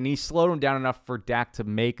defensive lineman. He slowed him down enough for Dak to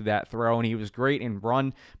make that throw, and he was great in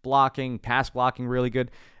run blocking, pass blocking, really good.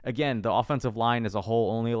 again, the offensive line as a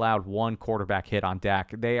whole only allowed one quarterback hit on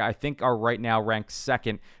Dak. They, I think, are right now ranked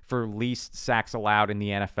second for least sacks allowed in the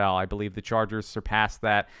NFL. I believe the Chargers surpassed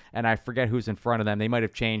that, and I forget who's in front of them. They might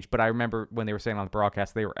have changed, but I remember when they were saying on the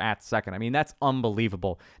broadcast they were at second. I mean, that's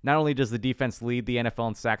unbelievable. Not only does the defense lead the NFL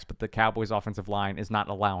in sacks, but the Cowboys' offensive line is not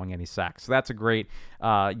allowing any sacks. So that's a great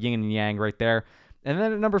yin and yang right there. And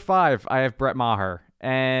then at number 5, I have Brett Maher.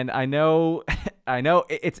 And I know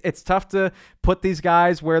it's tough to put these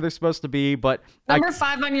guys where they're supposed to be, but number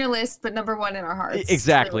 5 on your list, but number 1 in our hearts.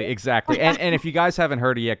 Exactly. And if you guys haven't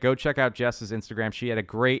heard it yet, go check out Jess's Instagram. She had a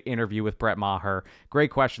great interview with Brett Maher. Great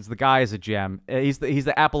questions. The guy is a gem. He's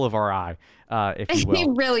the apple of our eye, if you will. He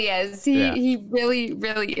really is. He really,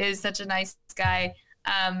 really is such a nice guy.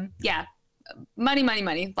 Yeah.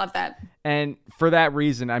 Money. Love that. And for that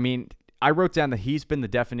reason, I mean, I wrote down that he's been the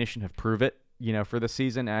definition of prove it, for the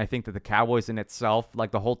season. And I think that the Cowboys in itself,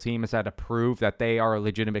 like the whole team, has had to prove that they are a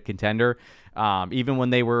legitimate contender. Even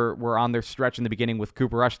when they were on their stretch in the beginning with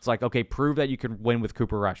Cooper Rush, it's like, okay, prove that you can win with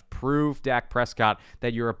Cooper Rush. Prove Dak Prescott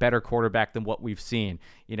that you're a better quarterback than what we've seen.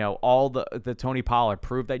 All the Tony Pollard,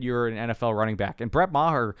 prove that you're an NFL running back. And Brett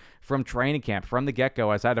Maher from training camp, from the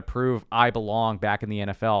get-go, has had to prove I belong back in the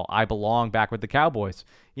NFL. I belong back with the Cowboys.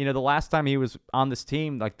 The last time he was on this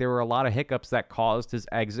team, like there were a lot of hiccups that caused his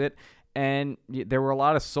exit. And there were a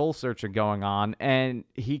lot of soul searching going on, and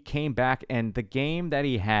he came back, and the game that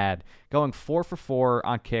he had, going 4 for 4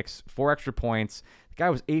 on kicks, 4 extra points, the guy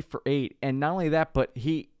was 8 for 8, and not only that, but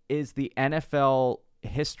he is the NFL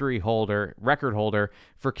record holder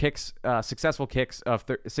for kicks, successful kicks of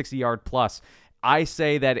 60-yard plus. I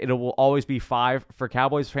say that it will always be 5 for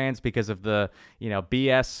Cowboys fans because of the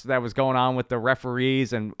BS that was going on with the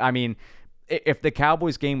referees, and I mean, if the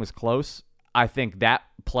Cowboys game was close, I think that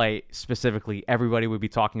play specifically, everybody would be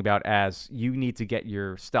talking about as you need to get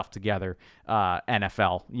your stuff together,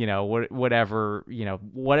 NFL.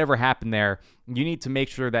 Whatever happened there, you need to make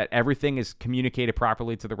sure that everything is communicated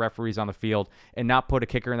properly to the referees on the field and not put a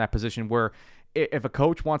kicker in that position where if a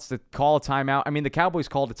coach wants to call a timeout, I mean, the Cowboys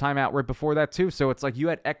called a timeout right before that too. So it's like you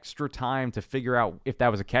had extra time to figure out if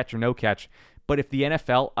that was a catch or no catch. But if the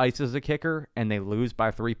NFL ices a kicker and they lose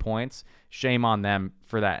by 3 points, shame on them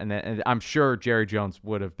for that. And I'm sure Jerry Jones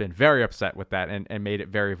would have been very upset with that and made it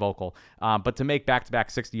very vocal. But to make back-to-back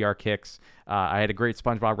 60-yard kicks, I had a great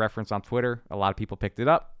SpongeBob reference on Twitter. A lot of people picked it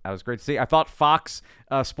up. That was great to see. I thought Fox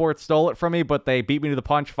Sports stole it from me, but they beat me to the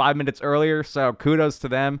punch 5 minutes earlier. So kudos to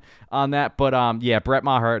them on that. But Brett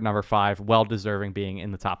Maher at number 5, well-deserving being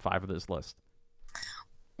in the top 5 of this list.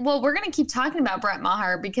 Well, we're going to keep talking about Brett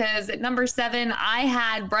Maher because at number 7, I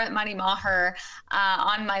had Brett Money Maher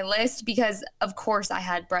on my list because, of course, I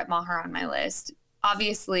had Brett Maher on my list.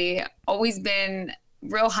 Obviously, always been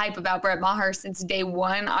real hype about Brett Maher since day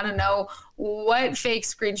one. I don't know what fake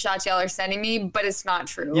screenshots y'all are sending me, but it's not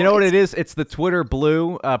true. You know what it is? It's the Twitter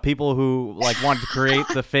blue people who wanted to create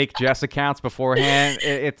the fake Jess accounts beforehand.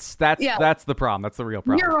 That's the problem. That's the real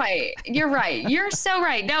problem. You're right. You're so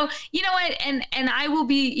right. No, you know what? And I will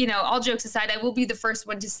be, all jokes aside, I will be the first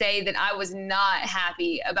one to say that I was not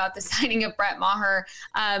happy about the signing of Brett Maher.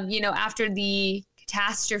 After the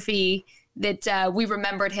catastrophe that we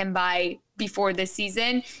remembered him by before this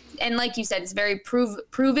season. And like you said, it's very prove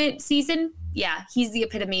it season. Yeah, he's the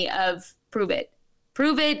epitome of prove it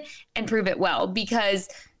and prove it well, because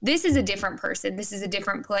this is a different person. This is a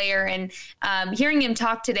different player. And hearing him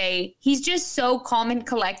talk today, he's just so calm and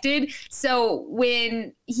collected. So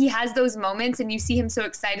when he has those moments and you see him so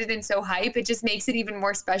excited and so hype, it just makes it even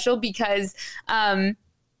more special because,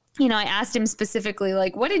 I asked him specifically,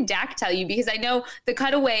 what did Dak tell you? Because I know the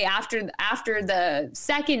cutaway after the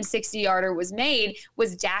second 60-yarder was made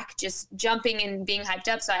was Dak just jumping and being hyped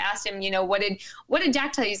up. So I asked him, what did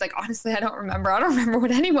Dak tell you? He's like, honestly, I don't remember. I don't remember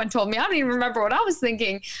what anyone told me. I don't even remember what I was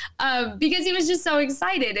thinking because he was just so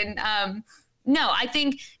excited. And no, I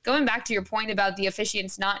think going back to your point about the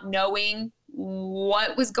officiants not knowing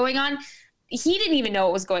what was going on, he didn't even know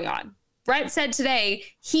what was going on. Brett said today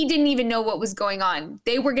he didn't even know what was going on.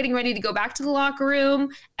 They were getting ready to go back to the locker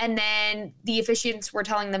room, and then the officiants were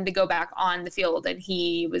telling them to go back on the field. And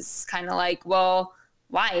he was kind of like, well,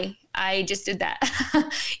 why? I just did that,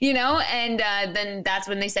 And then that's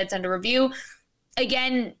when they said it's under review.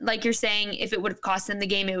 Again, like you're saying, if it would have cost them the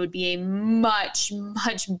game, it would be a much,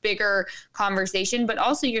 much bigger conversation. But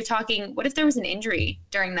also you're talking, what if there was an injury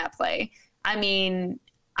during that play? I mean,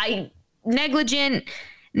 negligent.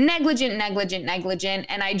 And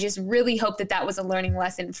I just really hope that was a learning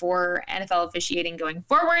lesson for NFL officiating going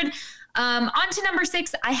forward. On to number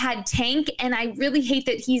 6, I had Tank, and I really hate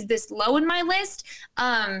that he's this low in my list.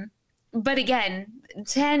 But again,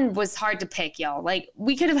 10 was hard to pick, y'all. Like,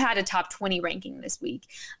 we could have had a top 20 ranking this week.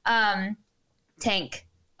 Tank,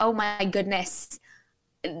 oh my goodness.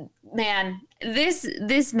 Man,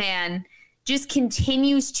 this man just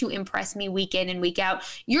continues to impress me week in and week out.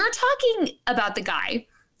 You're talking about the guy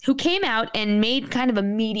who came out and made kind of a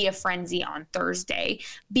media frenzy on Thursday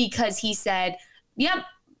because he said, yep,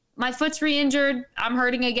 my foot's re-injured. I'm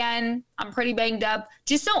hurting again. I'm pretty banged up.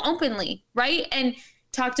 Just so openly, right? And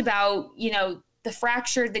talked about, the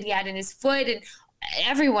fracture that he had in his foot, and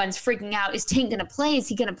everyone's freaking out. Is Tank going to play? Is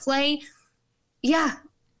he going to play? Yeah.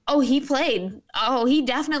 Oh, he played. Oh, he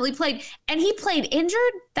definitely played. And he played injured?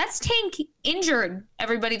 That's Tank injured,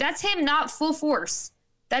 everybody. That's him not full force.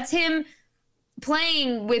 That's him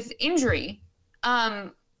playing with injury.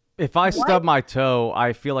 If I stub my toe,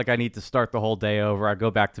 I feel like I need to start the whole day over. I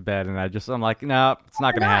go back to bed and I'm like, no, it's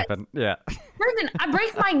not going to happen. Yeah. I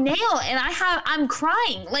break my nail and I'm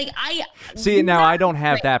crying. Like I don't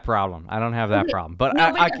have that problem. I don't have that problem, but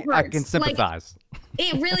I can sympathize.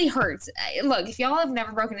 It really hurts. Look, if y'all have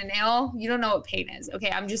never broken a nail, you don't know what pain is. Okay,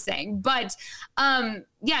 I'm just saying. But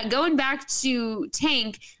going back to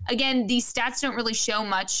Tank, again, these stats don't really show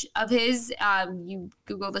much of his. You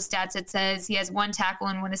Google the stats, it says he has 1 tackle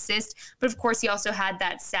and 1 assist. But of course, he also had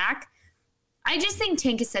that sack. I just think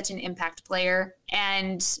Tank is such an impact player.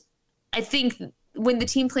 And I think when the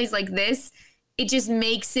team plays like this, it just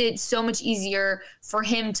makes it so much easier for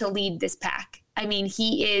him to lead this pack. I mean,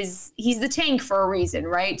 he's the Tank for a reason,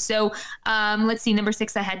 right? So let's see. Number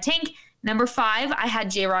 6, I had Tank. Number 5, I had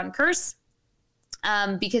Jayron Kearse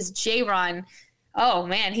because Jayron, oh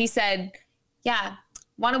man, he said, yeah,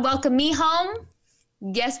 want to welcome me home?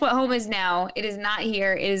 Guess what home is now? It is not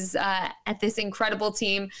here. It is at this incredible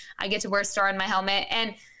team. I get to wear a star on my helmet.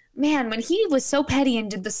 And man, when he was so petty and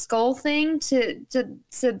did the skull thing to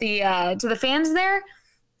the fans there,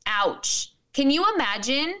 ouch. Can you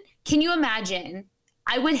imagine?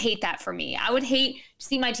 I would hate that for me. I would hate to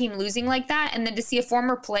see my team losing like that, and then to see a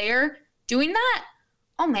former player doing that.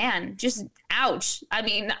 Oh man, just ouch. I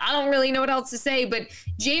mean, I don't really know what else to say, but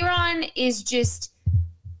Jayron is just,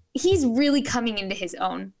 he's really coming into his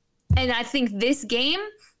own. And I think this game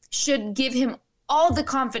should give him all the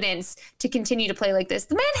confidence to continue to play like this.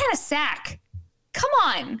 The man had a sack. Come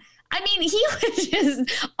on. I mean, he was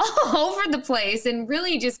just all over the place and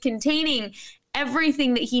really just containing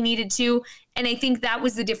everything that he needed to. And I think that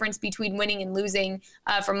was the difference between winning and losing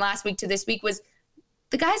from last week to this week, was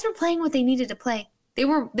the guys were playing what they needed to play. They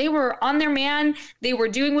were on their man. They were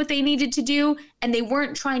doing what they needed to do, and they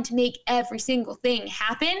weren't trying to make every single thing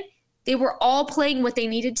happen. They were all playing what they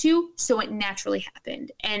needed to, so it naturally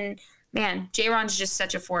happened. And man, Jayron's just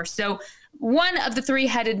such a force. So one of the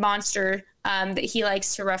 3-headed monster that he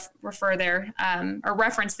likes to refer there or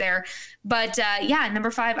reference there. But number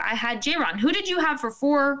 5, I had Jayron. Who did you have for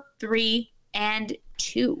 4, 3, and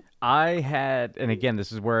 2? I had, and again,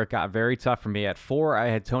 this is where it got very tough for me. At 4, I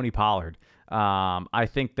had Tony Pollard. I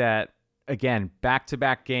think that, again,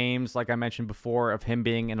 back-to-back games, like I mentioned before, of him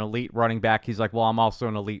being an elite running back, he's like, well, I'm also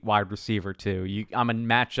an elite wide receiver too. I'm a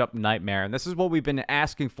matchup nightmare. And this is what we've been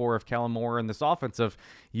asking for of Kellen Moore in this offense, of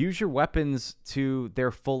use your weapons to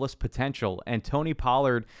their fullest potential. And Tony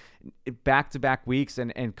Pollard, back-to-back weeks,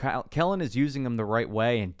 and Kellen is using them the right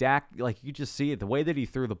way. And Dak, like, you just see it, the way that he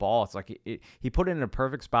threw the ball, it's like he put it in a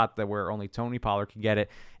perfect spot that where only Tony Pollard can get it.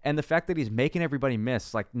 And the fact that he's making everybody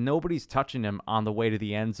miss, like nobody's touching him on the way to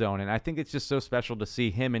the end zone. And I think it's just so special to see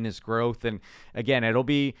him and his growth. And again, it'll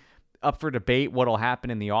be up for debate what'll happen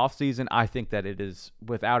in the offseason. I think that it is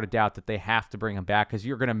without a doubt that they have to bring him back, because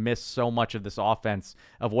you're going to miss so much of this offense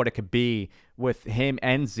of what it could be with him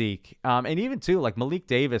and Zeke. And even too, like Malik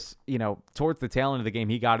Davis, towards the tail end of the game,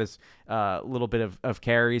 he got his little bit of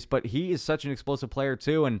carries, but he is such an explosive player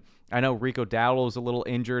too. And I know Rico Dowdle is a little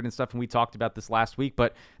injured and stuff, and we talked about this last week,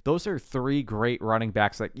 but those are 3 great running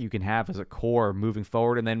backs that you can have as a core moving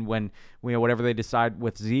forward. And then when, whatever they decide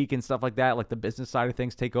with Zeke and stuff like that, like the business side of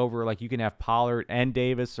things take over, like you can have Pollard and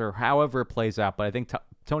Davis or however it plays out. But I think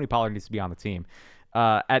Tony Pollard needs to be on the team.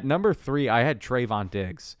 At number 3, I had Trayvon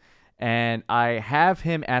Diggs. And I have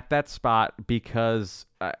him at that spot because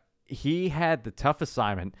he had the tough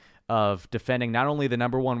assignment of defending not only the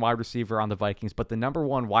number 1 wide receiver on the Vikings, but the number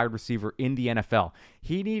 1 wide receiver in the NFL.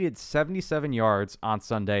 He needed 77 yards on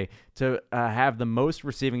Sunday to have the most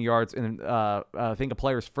receiving yards in, I think, a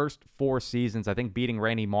player's first 4 seasons. I think beating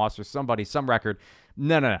Randy Moss or some record.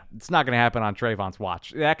 No. It's not going to happen on Trayvon's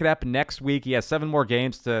watch. That could happen next week. He has 7 more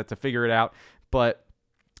games to figure it out. But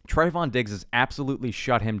Trayvon Diggs has absolutely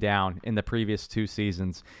shut him down in the previous 2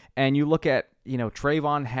 seasons. And you look at,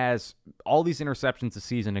 Trayvon has all these interceptions a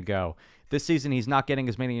season ago. This season, he's not getting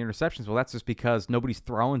as many interceptions. Well, that's just because nobody's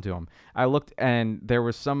throwing to him. I looked, and there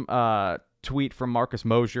was some tweet from Marcus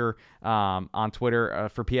Mosher on Twitter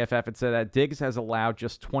for PFF. It said that Diggs has allowed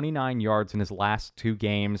just 29 yards in his last 2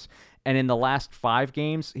 games. And in the last 5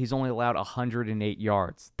 games, he's only allowed 108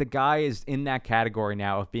 yards. The guy is in that category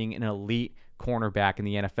now of being an elite cornerback in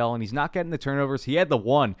the NFL, and he's not getting the turnovers. He had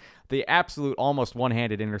the absolute almost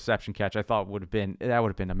one-handed interception catch. I thought would have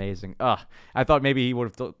been amazing. I thought maybe he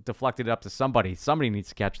would have deflected it up to somebody. Somebody needs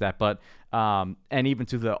to catch that. But and even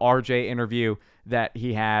to the RJ interview that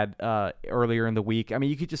he had earlier in the week, I mean,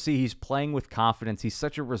 you could just see he's playing with confidence. He's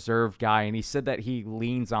such a reserved guy, and he said that he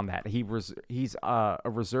leans on that. He's a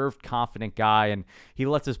reserved, confident guy, and he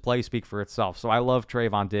lets his play speak for itself. So I love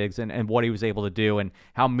Trayvon Diggs and what he was able to do and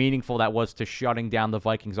how meaningful that was to shutting down the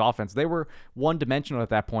Vikings offense. They were one-dimensional at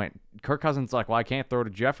that point. Kirk Cousins like, well, I can't throw to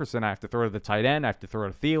Jefferson. I have to throw to the tight end. I have to throw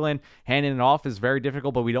to Thielen. Handing it off is very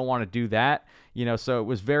difficult, but we don't want to do that. So it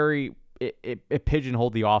was it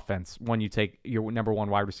pigeonholed the offense when you take your number 1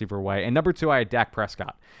 wide receiver away. And number 2, I had Dak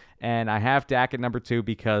Prescott. And I have Dak at number 2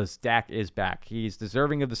 because Dak is back. He's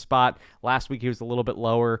deserving of the spot. Last week he was a little bit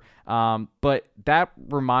lower. But that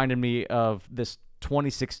reminded me of this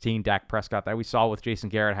 2016 Dak Prescott that we saw with Jason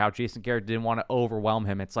Garrett, how Jason Garrett didn't want to overwhelm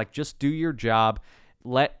him. It's like, just do your job.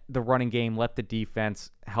 Let the running game, let the defense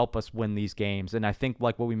help us win these games. And I think,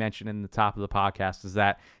 like what we mentioned in the top of the podcast, is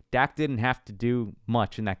that Dak didn't have to do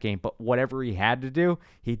much in that game, but whatever he had to do,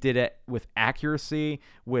 he did it with accuracy.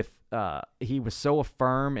 He was so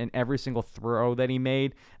firm in every single throw that he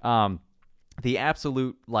made. The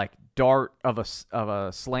absolute dart of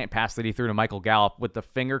a slant pass that he threw to Michael Gallup with the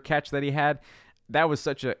finger catch that he had. That was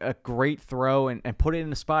such a great throw and put it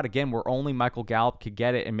in a spot, again, where only Michael Gallup could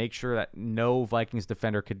get it and make sure that no Vikings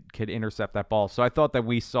defender could intercept that ball. So I thought that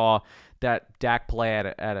we saw that Dak play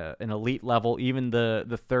at an elite level. Even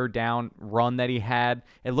the third down run that he had,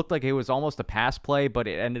 it looked like it was almost a pass play, but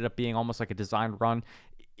it ended up being almost like a designed run.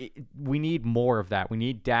 We need more of that. We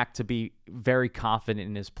need Dak to be very confident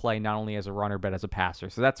in his play, not only as a runner, but as a passer.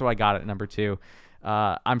 So that's why I got it at number 2.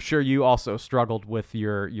 I'm sure you also struggled with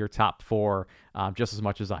your top 4 just as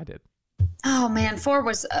much as I did. Oh man, 4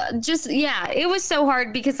 was it was so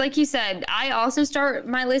hard because, like you said, I also start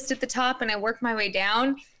my list at the top and I work my way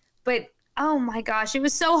down. But oh my gosh, it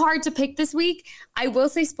was so hard to pick this week. I will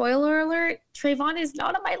say, spoiler alert, Trayvon is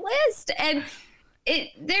not on my list, and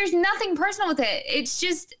there's nothing personal with it. It's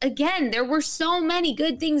just, again, there were so many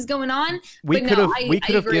good things going on. We could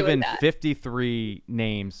have given 53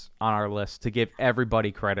 names on our list to give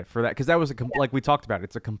everybody credit for that, because that was like we talked about,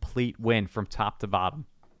 it's a complete win from top to bottom.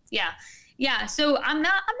 Yeah. So I'm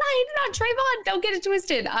not hating on Trayvon. Don't get it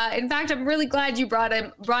twisted. In fact, I'm really glad you brought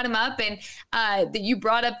him up, and that you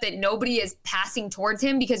brought up that nobody is passing towards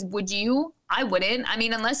him, because would you? I wouldn't. I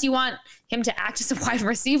mean, unless you want him to act as a wide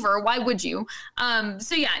receiver, why would you?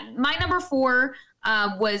 So yeah, my number 4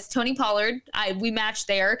 was Tony Pollard. We matched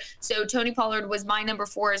there. So Tony Pollard was my number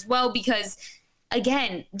 4 as well, because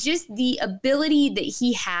again, just the ability that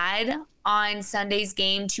he had on Sunday's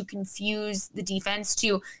game to confuse the defense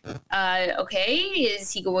to, okay,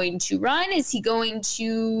 is he going to run? Is he going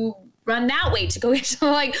to run that way to go into,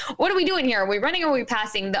 like, what are we doing here? Are we running or are we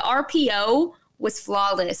passing? The RPO was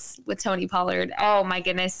flawless with Tony Pollard. Oh my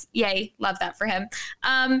goodness. Yay. Love that for him.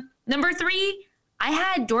 Number 3, I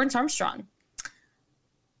had Dorrance Armstrong.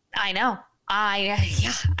 I know.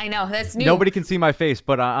 I know. That's new. Nobody can see my face,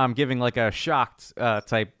 but I'm giving like a shocked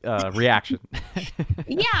type reaction.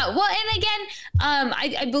 Yeah. Well, and again,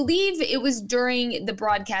 I believe it was during the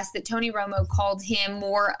broadcast that Tony Romo called him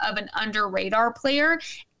more of an under radar player.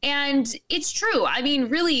 And it's true. I mean,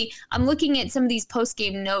 really, I'm looking at some of these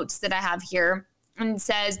post-game notes that I have here. And it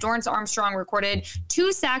says Dorrance Armstrong recorded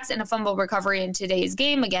 2 sacks and a fumble recovery in today's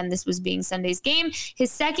game. Again, this was being Sunday's game.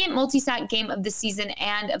 His second multi-sack game of the season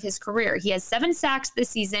and of his career. He has 7 sacks this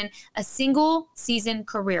season, a single season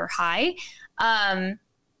career high.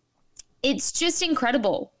 It's just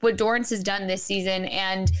incredible what Dorrance has done this season,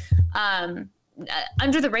 and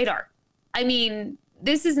under the radar. I mean,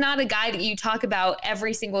 this is not a guy that you talk about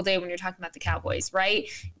every single day when you're talking about the Cowboys, right?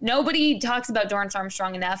 Nobody talks about Dorrance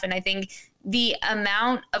Armstrong enough, and I think the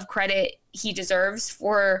amount of credit he deserves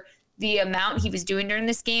for the amount he was doing during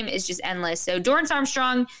this game is just endless. So Dorrance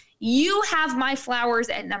Armstrong, you have my flowers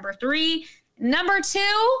at number 3. Number 2,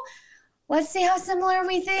 let's see how similar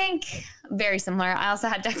we think. Very similar. I also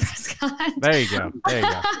had Dak Prescott. There you go.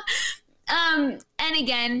 And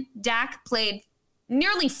again, Dak played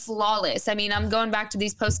nearly flawless. I mean, I'm going back to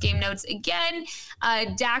these post-game notes again.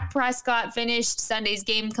 Dak Prescott finished Sunday's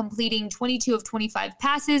game completing 22 of 25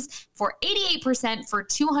 passes for 88% for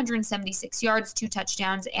 276 yards, 2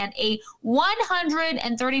 touchdowns, and a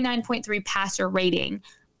 139.3 passer rating.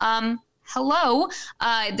 Hello.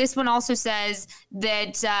 This one also says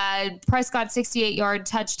that Prescott's 68-yard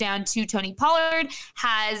touchdown to Tony Pollard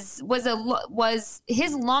was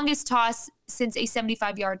his longest toss since a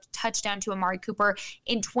 75-yard touchdown to Amari Cooper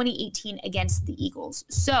in 2018 against the Eagles.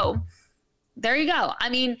 So there you go. I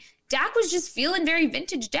mean, Dak was just feeling very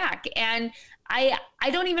vintage Dak, and I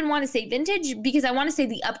don't even want to say vintage because I want to say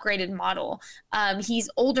the upgraded model. He's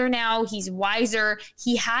older now. He's wiser.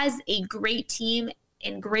 He has a great team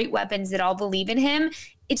and great weapons that all believe in him.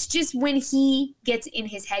 It's just when he gets in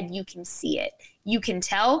his head, you can see it. You can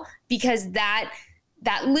tell because that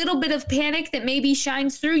little bit of panic that maybe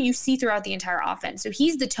shines through, you see throughout the entire offense. So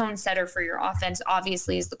he's the tone setter for your offense,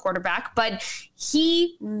 obviously, as the quarterback, but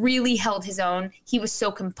he really held his own. He was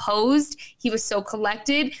so composed. He was so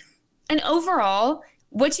collected. And overall,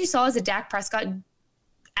 what you saw is a Dak Prescott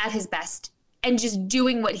at his best and just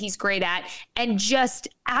doing what he's great at and just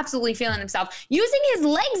absolutely feeling himself. Using his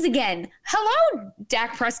legs again. Hello,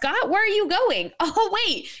 Dak Prescott. Where are you going? Oh,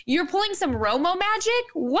 wait, you're pulling some Romo magic?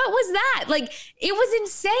 What was that? Like, it was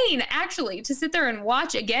insane, actually, to sit there and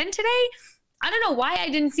watch again today. I don't know why I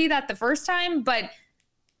didn't see that the first time, but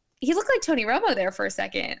he looked like Tony Romo there for a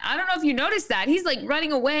second. I don't know if you noticed that. He's like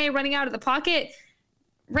running away, running out of the pocket.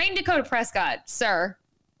 Rain Dakota Prescott, sir,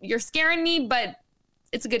 you're scaring me, but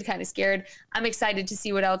it's a good kind of scared. I'm excited to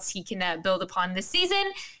see what else he can build upon this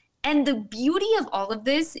season. And the beauty of all of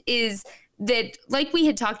this is that, like we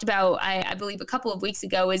had talked about, I believe a couple of weeks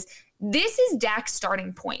ago, is this is Dak's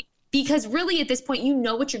starting point. Because really at this point, you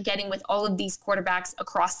know what you're getting with all of these quarterbacks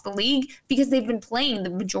across the league because they've been playing the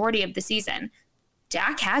majority of the season.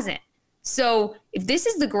 Dak hasn't. So if this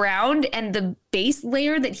is the ground and the base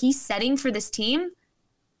layer that he's setting for this team,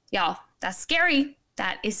 y'all, that's scary.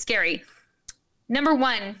 That is scary. Number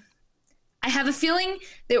 1, I have a feeling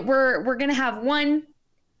that we're going to have 1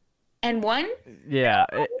 and 1. Yeah.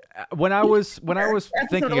 When I was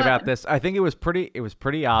thinking about this, I think it was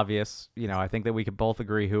pretty obvious. You know, I think that we could both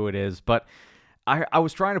agree who it is, but I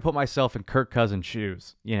was trying to put myself in Kirk Cousins'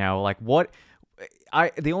 shoes, you know, like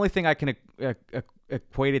the only thing I can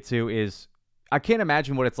equate it to is I can't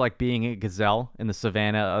imagine what it's like being a gazelle in the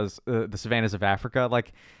savannas of Africa.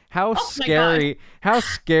 Like how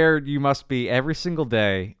scared you must be every single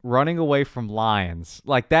day running away from lions.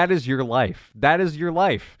 Like that is your life. That is your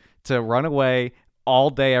life, to run away all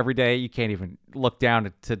day, every day. You can't even look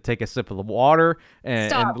down to take a sip of the water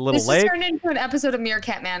and the little this lake. This turned into an episode of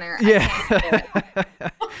Meerkat Manor. Yeah.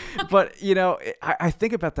 But, you know, I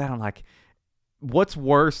think about that. I'm like, what's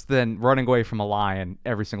worse than running away from a lion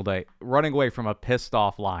every single day? Running away from a pissed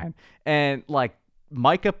off lion. And like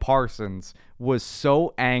Micah Parsons was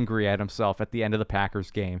so angry at himself at the end of the Packers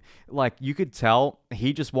game. Like you could tell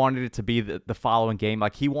he just wanted it to be the following game.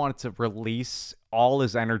 Like he wanted to release all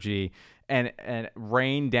his energy and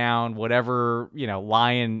rain down whatever, you know,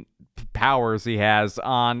 lion powers he has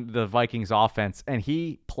on the Vikings offense. And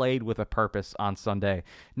he played with a purpose on Sunday.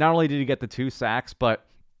 Not only did he get the 2 sacks, but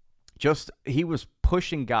he was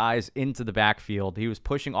pushing guys into the backfield. He was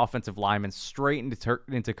pushing offensive linemen straight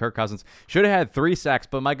into Kirk Cousins. Should have had 3 sacks,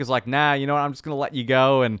 but Mike is like, nah, you know what? I'm just going to let you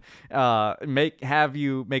go and have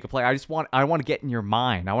you make a play. I want to get in your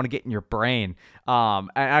mind. I want to get in your brain. And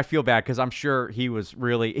I feel bad because I'm sure he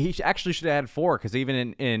actually should have had 4 because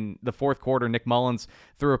even in the fourth quarter, Nick Mullins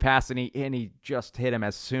threw a pass and he just hit him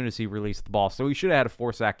as soon as he released the ball. So he should have had a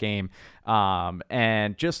 4-sack game.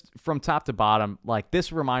 And just from top to bottom, like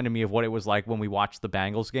this reminded me of what it was like when we watched the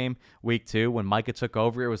Bengals game week 2 when Micah took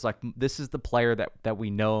over. It was like, this is the player that we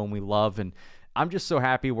know and we love. And I'm just so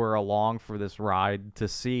happy we're along for this ride to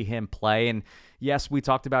see him play. And yes, we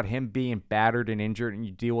talked about him being battered and injured, and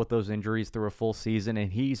you deal with those injuries through a full season,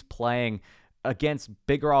 and he's playing against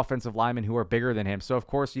bigger offensive linemen who are bigger than him. So of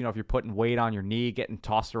course, you know, if you're putting weight on your knee, getting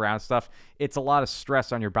tossed around stuff, it's a lot of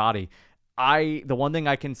stress on your body. The one thing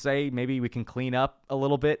I can say, maybe we can clean up a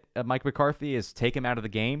little bit at Mike McCarthy, is take him out of the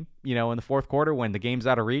game, you know, in the fourth quarter when the game's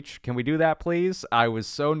out of reach. Can we do that, please? I was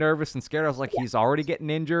so nervous and scared. I was like, he's already getting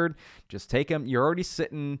injured. Just take him. You're already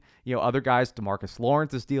sitting, you know, other guys, DeMarcus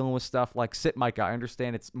Lawrence is dealing with stuff. Like, sit Micah. I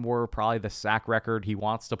understand it's more probably the sack record he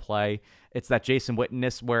wants to play. It's that Jason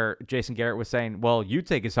Witness where Jason Garrett was saying, well, you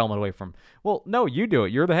take his helmet away from him. Well, no, you do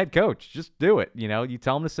it. You're the head coach. Just do it. You know, you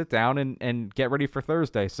tell him to sit down and get ready for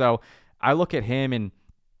Thursday. So I look at him and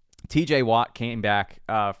TJ Watt came back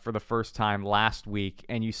for the first time last week,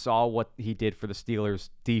 and you saw what he did for the Steelers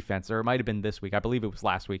defense, or it might have been this week. I believe it was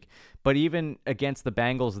last week. But even against the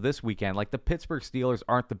Bengals this weekend, like the Pittsburgh Steelers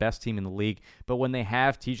aren't the best team in the league, but when they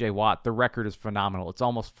have TJ Watt, the record is phenomenal. It's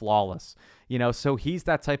almost flawless. So he's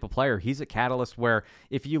that type of player. He's a catalyst where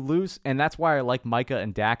if you lose, and that's why I like Micah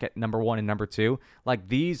and Dak at number 1 and number 2. Like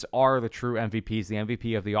these are the true MVPs, the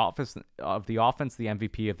MVP of the offense, the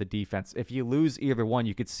MVP of the defense. If you lose either one,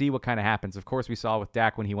 you could see what kind of happens. Of course, we saw with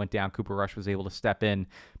Dak when he went down, Cooper Rush was able to step in.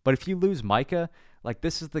 But if you lose Micah, like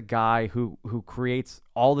this is the guy who creates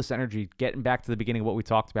all this energy. Getting back to the beginning of what we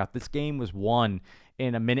talked about, this game was won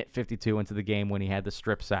in a minute 52 into the game when he had the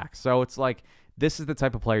strip sack. So it's like, this is the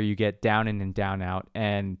type of player you get down in and down out.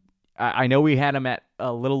 And I know we had him at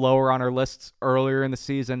a little lower on our lists earlier in the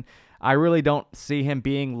season. I really don't see him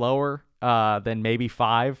being lower than maybe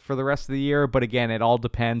 5 for the rest of the year. But again, it all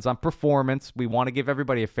depends on performance. We want to give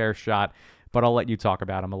everybody a fair shot, but I'll let you talk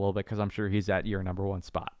about him a little bit because I'm sure he's at your number 1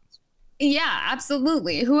 spot. Yeah,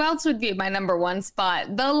 absolutely. Who else would be my number 1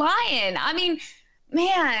 spot? The Lion. I mean,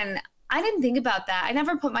 man, I didn't think about that. I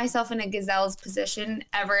never put myself in a gazelle's position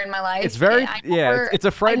ever in my life. It's very, it's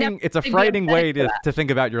a frightening way to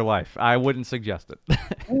think about your life. I wouldn't suggest it. Yeah,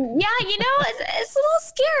 it's a little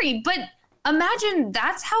scary, but imagine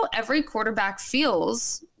that's how every quarterback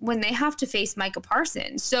feels when they have to face Micah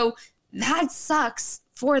Parsons. So that sucks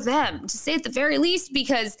for them, to say at the very least,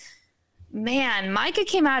 because, man, Micah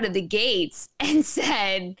came out of the gates and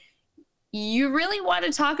said, you really want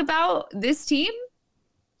to talk about this team?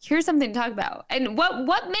 Here's something to talk about. And what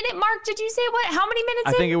minute mark did you say? How many minutes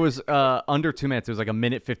I think it was under 2 minutes. It was like a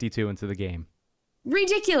minute 52 into the game.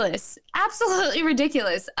 Ridiculous. Absolutely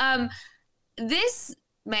ridiculous. This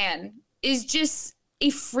man is just a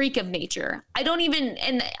freak of nature. I don't even,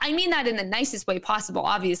 and I mean that in the nicest way possible,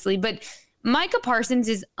 obviously, but Micah Parsons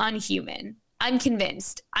is unhuman. I'm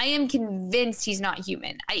convinced. I am convinced he's not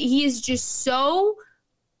human. He is just so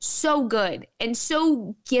good and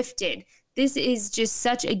so gifted. This is just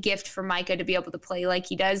such a gift for Micah to be able to play like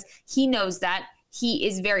he does. He knows that. He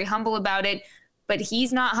is very humble about it, but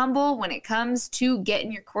he's not humble when it comes to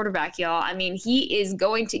getting your quarterback, y'all. I mean, he is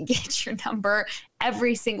going to get your number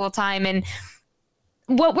every single time. And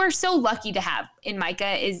what we're so lucky to have in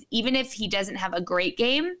Micah is even if he doesn't have a great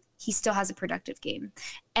game, he still has a productive game.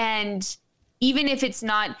 And even if it's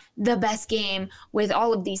not the best game with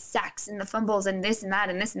all of these sacks and the fumbles and this and that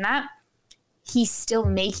and this and that, he's still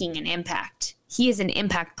making an impact. He is an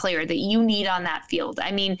impact player that you need on that field.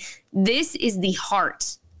 I mean, this is the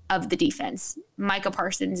heart of the defense. Micah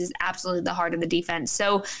Parsons is absolutely the heart of the defense.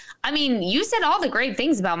 So, I mean, you said all the great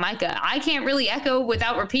things about Micah. I can't really echo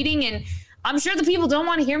without repeating, and I'm sure the people don't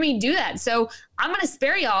want to hear me do that. So I'm going to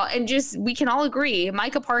spare y'all and we can all agree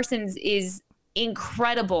Micah Parsons is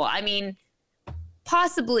incredible. I mean,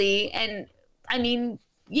 possibly, and I mean,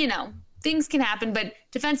 things can happen, but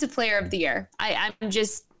defensive player of the year.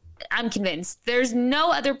 I'm convinced there's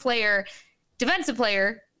no other defensive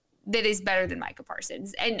player that is better than Micah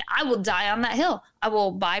Parsons. And I will die on that hill. I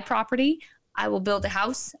will buy property. I will build a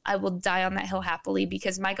house. I will die on that hill happily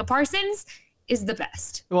because Micah Parsons is the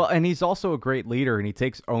best. Well, and he's also a great leader, and he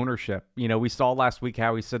takes ownership. We saw last week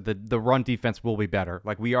how he said that the run defense will be better.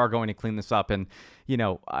 Like, we are going to clean this up. And,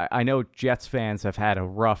 I know Jets fans have had a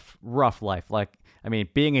rough life. Like, I mean,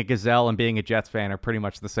 being a Gazelle and being a Jets fan are pretty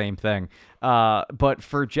much the same thing. But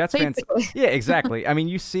for Jets fans, yeah, exactly. I mean,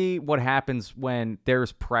 you see what happens when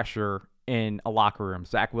there's pressure in a locker room.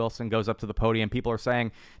 Zach Wilson goes up to the podium. People are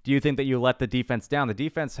saying, do you think that you let the defense down? The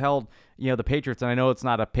defense held, the Patriots, and I know it's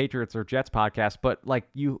not a Patriots or Jets podcast, but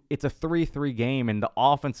it's a 3-3 game, and the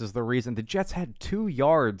offense is the reason. The Jets had 2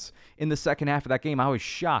 yards in the second half of that game. I was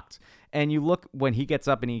shocked. And you look when he gets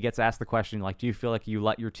up and he gets asked the question, do you feel like you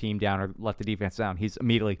let your team down or let the defense down? He's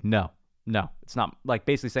immediately, no, it's not,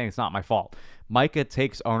 basically saying it's not my fault. Micah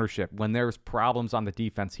takes ownership. When there's problems on the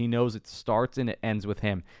defense, he knows it starts and it ends with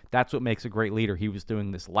him. That's what makes a great leader. He was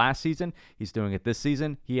doing this last season. He's doing it this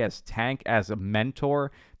season. He has Tank as a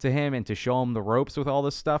mentor to him and to show him the ropes with all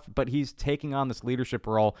this stuff, but he's taking on this leadership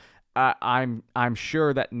role. I'm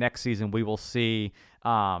sure that next season we will see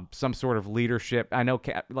some sort of leadership. I know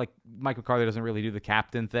Mike McCarthy doesn't really do the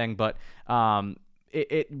captain thing, but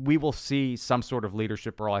we will see some sort of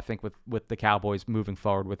leadership role, I think, with the Cowboys moving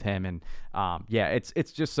forward with him. And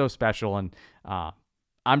it's just so special. And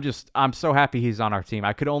I'm so happy he's on our team.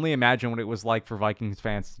 I could only imagine what it was like for Vikings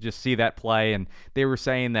fans to just see that play. And they were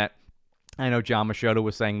saying that, I know John Machota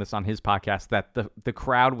was saying this on his podcast, that the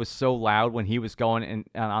crowd was so loud when he was going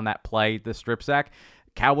on that play, the strip sack.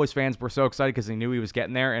 Cowboys fans were so excited because they knew he was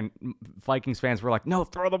getting there, and Vikings fans were like, no,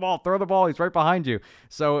 throw the ball, he's right behind you.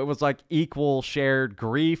 So it was like equal shared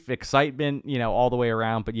grief, excitement, all the way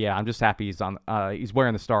around. But yeah, I'm just happy he's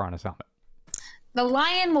wearing the star on his helmet. The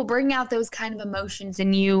Lion will bring out those kind of emotions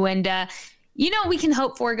in you, and we can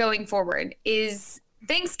hope for going forward is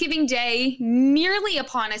Thanksgiving Day nearly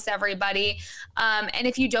upon us, everybody. And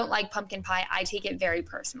if you don't like pumpkin pie, I take it very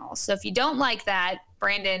personal. So if you don't like that,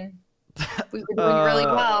 Brandon, we were doing really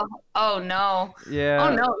well. Oh no. Yeah.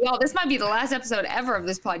 Oh no, y'all. This might be the last episode ever of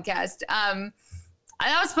this podcast.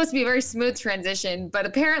 That was supposed to be a very smooth transition, but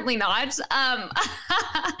apparently not.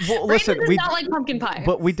 Well, listen, Brandon does not like pumpkin pie.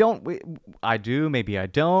 But I do, maybe I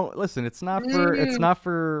don't. Listen, it's not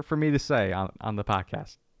for me to say on the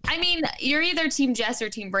podcast. I mean, you're either Team Jess or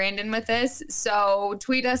Team Brandon with this. So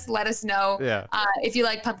tweet us, let us know if you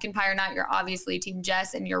like pumpkin pie or not. You're obviously Team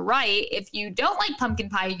Jess, and you're right. If you don't like pumpkin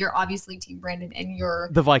pie, you're obviously Team Brandon, and you're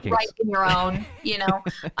the Vikings. Right in your own,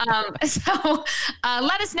 So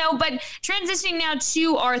let us know. But transitioning now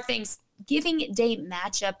to our Thanksgiving Day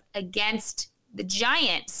matchup against the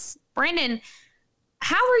Giants. Brandon,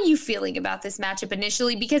 how are you feeling about this matchup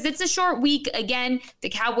initially? Because it's a short week. Again, the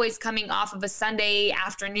Cowboys coming off of a Sunday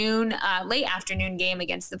afternoon, late afternoon game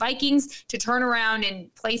against the Vikings to turn around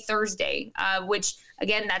and play Thursday, which,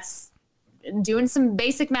 again, that's doing some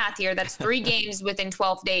basic math here. That's 3 games within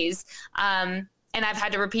 12 days. And I've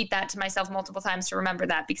had to repeat that to myself multiple times to remember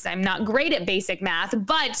that because I'm not great at basic math.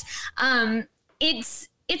 But it's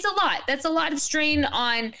a lot. That's a lot of strain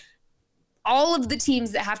on all of the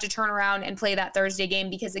teams that have to turn around and play that Thursday game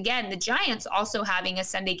because, again, the Giants also having a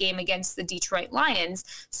Sunday game against the Detroit Lions.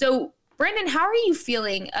 So, Brandon, how are you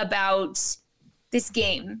feeling about this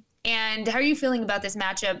game? And how are you feeling about this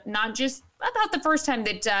matchup, not just about the first time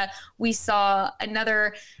that we saw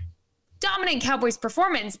another dominant Cowboys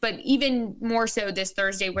performance, but even more so this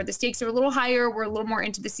Thursday where the stakes are a little higher, we're a little more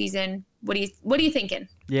into the season. What are you thinking?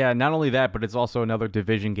 Yeah, not only that, but it's also another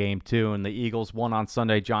division game too, and the Eagles won on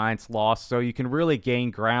Sunday, Giants lost, so you can really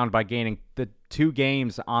gain ground by gaining the 2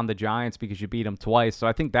 games on the Giants because you beat them twice. So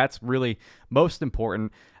I think that's really most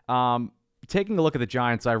important. Taking a look at the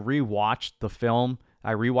Giants, I rewatched the film.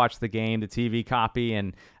 I rewatched the game, the TV copy,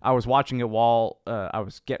 and I was watching it while I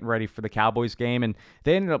was getting ready for the Cowboys game, and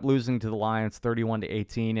they ended up losing to the Lions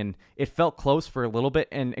 31-18, and it felt close for a little bit.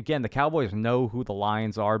 And again, the Cowboys know who the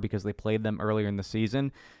Lions are because they played them earlier in the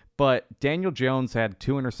season. But Daniel Jones had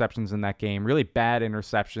 2 interceptions in that game, really bad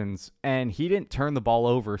interceptions, and he didn't turn the ball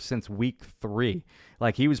over since week 3.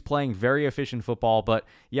 Like, he was playing very efficient football, but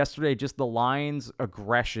yesterday, just the Lions'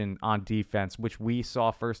 aggression on defense, which we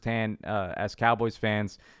saw firsthand as Cowboys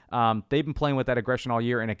fans, they've been playing with that aggression all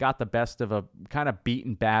year, and it got the best of a kind of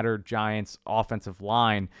beaten, battered Giants offensive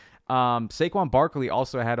line. Saquon Barkley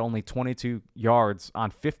also had only 22 yards on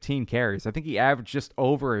 15 carries. I think he averaged just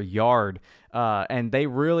over a yard. And they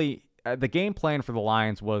really, the game plan for the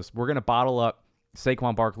Lions was, we're going to bottle up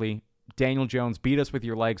Saquon Barkley, Daniel Jones, beat us with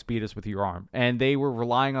your legs, beat us with your arm. And they were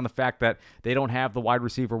relying on the fact that they don't have the wide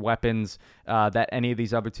receiver weapons that any of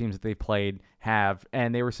these other teams that they played have.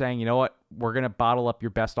 And they were saying, you know what, we're going to bottle up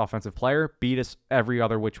your best offensive player, beat us every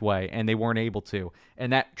other which way. And they weren't able to.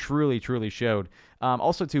 And that truly, truly showed.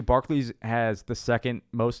 Also, too, Barkley has the second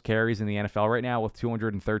most carries in the NFL right now with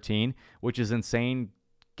 213, which is insane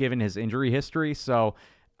given his injury history. So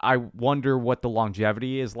I wonder what the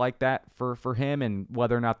longevity is like that for him and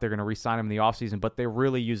whether or not they're going to re-sign him in the offseason, but they're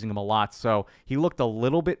really using him a lot. So he looked a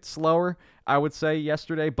little bit slower, I would say,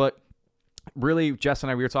 yesterday, but really, Jess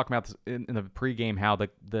and I, we were talking about this in the pregame, how the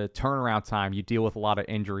turnaround time, you deal with a lot of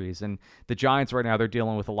injuries. And the Giants right now, they're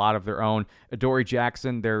dealing with a lot of their own. Adoree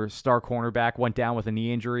Jackson, their star cornerback, went down with a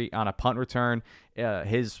knee injury on a punt return.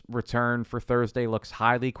 His return for Thursday looks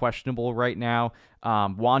highly questionable right now.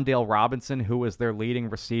 Wan'Dale Robinson, who was their leading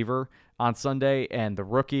receiver on Sunday, and the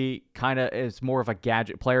rookie kind of is more of a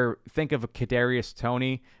gadget player. Think of a Kadarius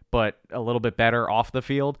Toney, but a little bit better off the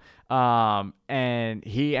field. And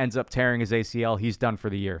he ends up tearing his ACL. He's done for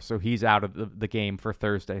the year, so he's out of the game for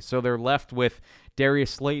Thursday. So they're left with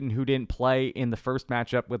Darius Slayton, who didn't play in the first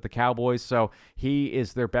matchup with the Cowboys, so he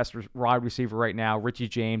is their best wide receiver right now. Richie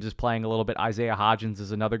James is playing a little bit. Isaiah Hodgins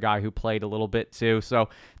is another guy who played a little bit too. So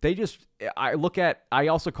they just, I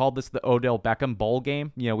also called this the Odell Beckham Bowl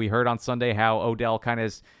game. You know, we heard on Sunday how Odell kind of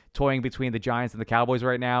is toying between the Giants and the Cowboys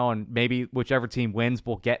right now, and maybe whichever team wins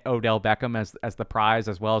will get Odell Beckham as the prize,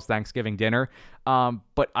 as well as Thanksgiving dinner.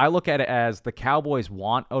 But I look at it as the Cowboys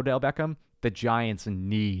want Odell Beckham. The Giants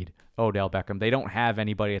need Odell Beckham. They don't have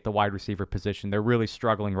anybody at the wide receiver position. They're really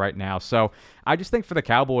struggling right now. So I just think for the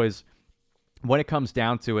Cowboys, when it comes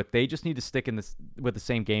down to it, they just need to stick in this with the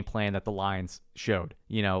same game plan that the Lions showed.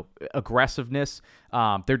 Aggressiveness.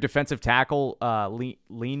 Their defensive tackle,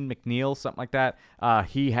 Lean McNeil, something like that.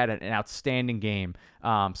 He had an outstanding game.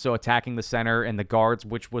 So attacking the center and the guards,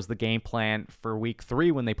 which was the game plan for Week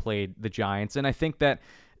 3 when they played the Giants. And I think that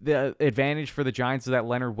the advantage for the Giants is that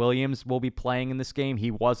Leonard Williams will be playing in this game. He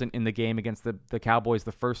wasn't in the game against the Cowboys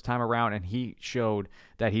the first time around, and he showed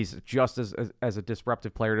that he's just as a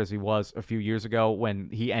disruptive player as he was a few years ago when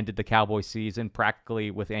he ended the Cowboys season practically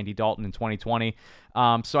with Andy Dalton in 2020.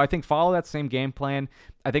 So I think follow that same game plan.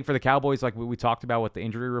 I think for the Cowboys, like we talked about with the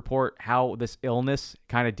injury report, how this illness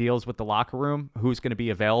kind of deals with the locker room, who's going to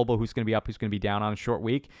be available, who's going to be up, who's going to be down on a short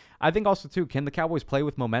week. I think also, too, can the Cowboys play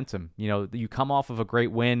with momentum? You come off of a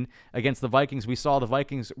great win against the Vikings. We saw the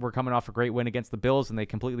Vikings were coming off a great win against the Bills, and they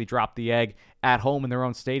completely dropped the egg at home in their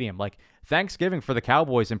own stadium. Like, Thanksgiving for the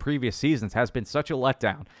Cowboys in previous seasons has been such a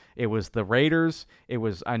letdown. It was the Raiders. It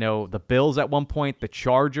was, I know, the Bills at one point, the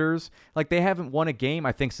Chargers. Like, they haven't won a game,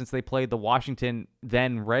 I think, since they played the Washington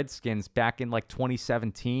then Redskins back in like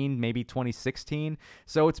 2017, maybe 2016.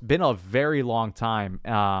 So it's been a very long time,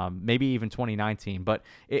 maybe even 2019, but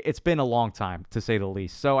it's been a long time to say the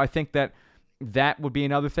least. So I think that would be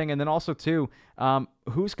another thing. And then also, too,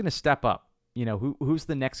 who's going to step up? Who's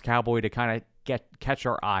the next Cowboy to kind of catch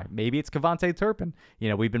our eye? Maybe it's Kevontae Turpin.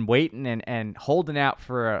 We've been waiting and holding out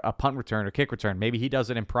for a punt return or kick return. Maybe he does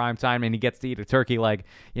it in prime time and he gets to eat a turkey leg,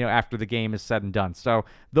 after the game is said and done. So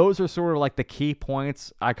those are sort of like the key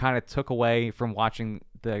points I kind of took away from watching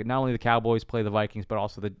not only the Cowboys play the Vikings, but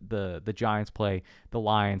also the Giants play the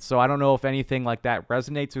Lions. So I don't know if anything like that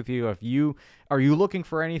resonates with you. Are you looking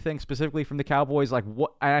for anything specifically from the Cowboys? Like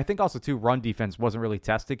what? And I think also too, run defense wasn't really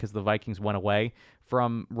tested because the Vikings went away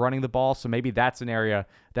from running the ball. So maybe that's an area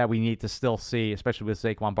that we need to still see, especially with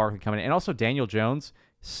Saquon Barkley coming in, and also Daniel Jones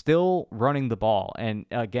still running the ball. And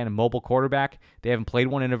again, a mobile quarterback. They haven't played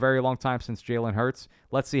one in a very long time since Jalen Hurts.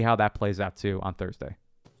 Let's see how that plays out too on Thursday.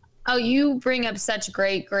 Oh, you bring up such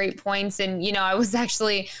great points. And, I was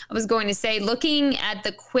going to say, looking at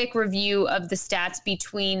the quick review of the stats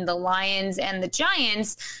between the Lions and the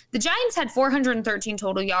Giants had 413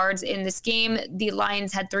 total yards in this game. The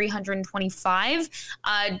Lions had 325.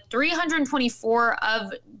 324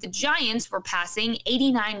 of the Giants were passing,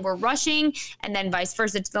 89 were rushing, and then vice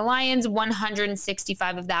versa to the Lions.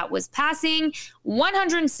 165 of that was passing,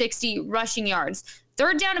 160 rushing yards.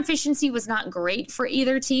 Third down efficiency was not great for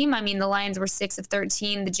either team. I mean, the Lions were 6 of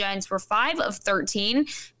 13. The Giants were 5 of 13.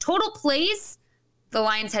 Total plays, the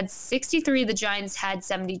Lions had 63. The Giants had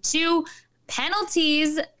 72.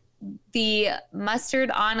 Penalties, the mustard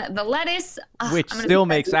on the lettuce. Which still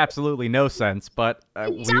makes absolutely no sense, but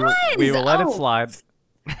we will let it slide.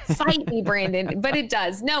 Fight me, Brandon, but it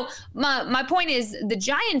does. No, my point is the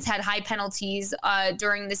Giants had high penalties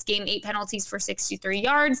during this game, 8 penalties for 63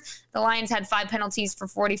 yards. The Lions had 5 penalties for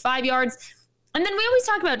 45 yards. And then we always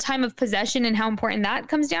talk about time of possession and how important that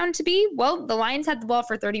comes down to be. Well, the Lions had the ball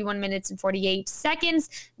for 31 minutes and 48 seconds.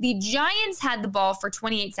 The Giants had the ball for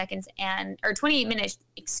 28 minutes,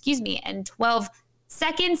 and 12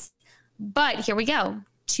 seconds. But here we go.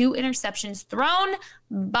 2 interceptions thrown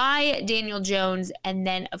by Daniel Jones, and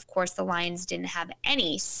then, of course, the Lions didn't have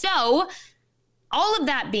any. So, all of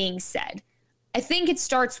that being said, I think it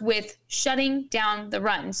starts with shutting down the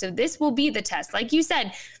run. So this will be the test. Like you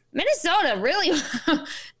said, Minnesota really,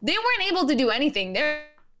 they weren't able to do anything. They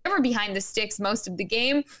were behind the sticks most of the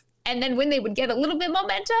game, and then when they would get a little bit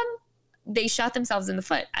momentum, they shot themselves in the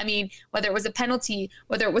foot. I mean, whether it was a penalty,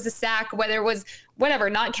 whether it was a sack, whether it was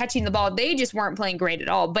whatever, not catching the ball, they just weren't playing great at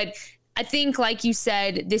all. But I think, like you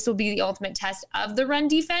said, this will be the ultimate test of the run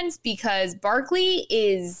defense because Barkley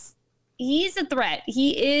he's a threat.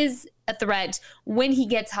 He is a threat when he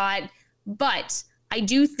gets hot. But I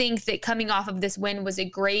do think that coming off of this win was a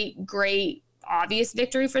great, obvious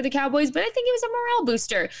victory for the Cowboys. But I think it was a morale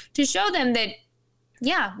booster to show them that,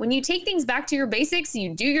 yeah, when you take things back to your basics,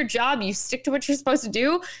 you do your job, you stick to what you're supposed to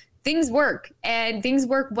do, things work, and things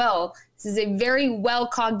work well. This is a very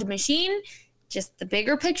well-cogged machine. Just the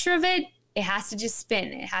bigger picture of it, it has to just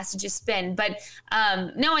spin. But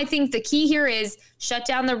no, I think the key here is shut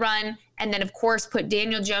down the run and then, of course, put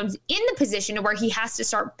Daniel Jones in the position where he has to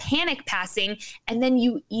start panic passing, and then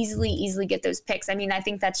you easily get those picks. I mean, I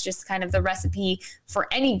think that's just kind of the recipe for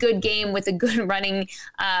any good game with a good running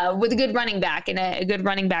back and a good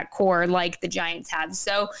running back core like the Giants have.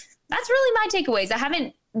 So that's really my takeaways. I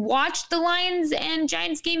haven't watched the Lions and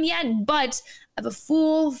Giants game yet, but I have a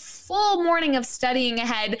full morning of studying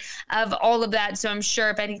ahead of all of that. So I'm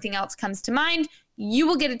sure if anything else comes to mind, you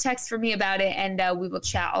will get a text from me about it, and we will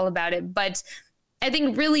chat all about it. But I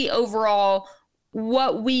think really overall,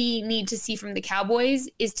 what we need to see from the Cowboys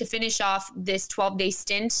is to finish off this 12-day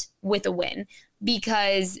stint with a win.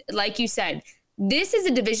 Because, like you said, this is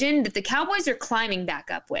a division that the Cowboys are climbing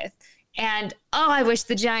back up with. And, I wish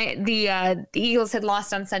the Eagles had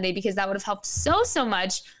lost on Sunday, because that would have helped so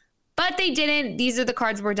much. But they didn't. These are the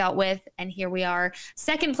cards we're dealt with. And here we are,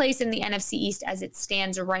 second place in the NFC East as it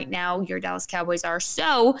stands right now. Your Dallas Cowboys are.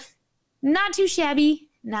 So not too shabby,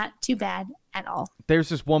 not too bad at all. There's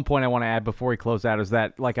just one point I want to add before we close out, is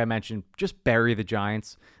that, like I mentioned, just bury the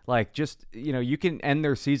Giants. Like, just, you can end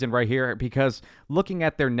their season right here, because looking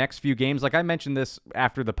at their next few games, like I mentioned this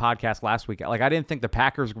after the podcast last week, like I didn't think the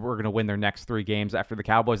Packers were going to win their next 3 games after the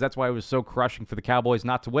Cowboys. That's why it was so crushing for the Cowboys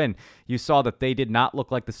not to win. You saw that they did not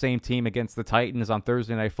look like the same team against the Titans on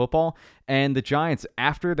Thursday Night Football. And the Giants,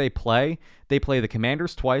 after they play the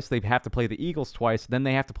Commanders twice, they have to play the Eagles twice, then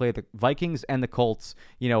they have to play the Vikings and the Colts,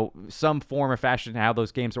 some form or fashion how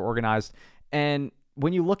those games are organized. And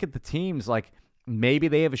when you look at the teams, like, maybe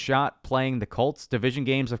they have a shot playing the Colts. Division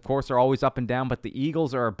games, of course, are always up and down, but the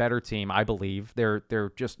Eagles are a better team, I believe.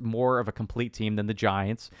 They're just more of a complete team than the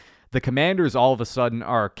Giants. The Commanders all of a sudden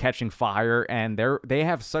are catching fire, and they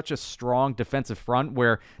have such a strong defensive front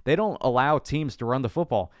where they don't allow teams to run the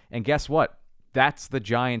football. And guess what? That's the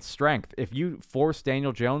Giants' strength. If you force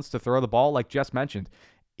Daniel Jones to throw the ball, like Jess mentioned,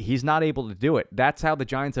 he's not able to do it. That's how the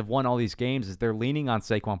Giants have won all these games, is they're leaning on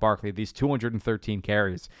Saquon Barkley, these 213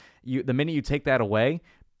 carries. The minute you take that away,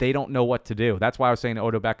 they don't know what to do. That's why I was saying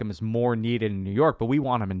Odell Beckham is more needed in New York, but we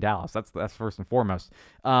want him in Dallas. That's first and foremost.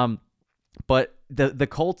 But the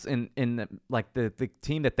Colts in the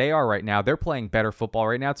team that they are right now, they're playing better football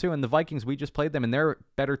right now too. And the Vikings, we just played them, and they're a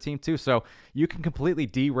better team too. So you can completely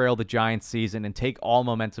derail the Giants season and take all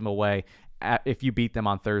momentum away if you beat them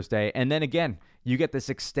on Thursday. And then again, you get this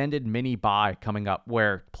extended mini bye coming up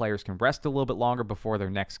where players can rest a little bit longer before their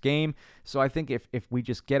next game. So I think if we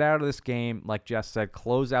just get out of this game, like Jess said,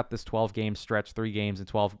 close out this 12-game stretch, 3 games in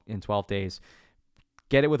 12 days,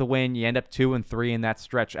 get it with a win, you end up 2-3 in that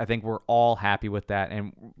stretch. I think we're all happy with that.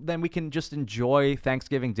 And then we can just enjoy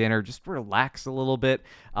Thanksgiving dinner, just relax a little bit,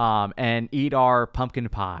 and eat our pumpkin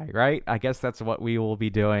pie, right? I guess that's what we will be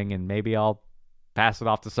doing, and maybe I'll pass it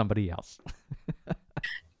off to somebody else.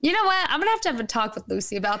 You know what? I'm going to have a talk with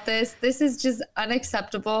Lucy about this. This is just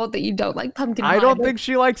unacceptable that you don't like pumpkin pie. I don't think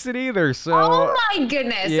she likes it either. So. Oh, my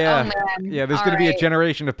goodness. Yeah. Oh, man. Yeah, there's going to be a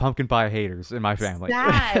generation of pumpkin pie haters in my family.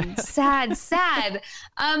 Sad.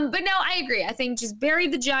 But no, I agree. I think just bury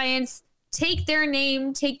the Giants, take their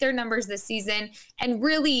name, take their numbers this season. And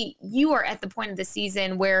really, you are at the point of the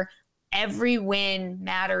season where every win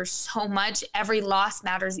matters so much. Every loss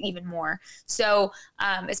matters even more. So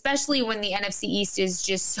especially when the NFC East is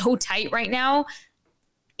just so tight right now,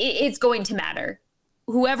 it's going to matter.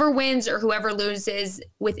 Whoever wins or whoever loses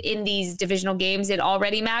within these divisional games, it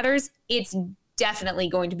already matters. It's definitely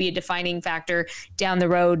going to be a defining factor down the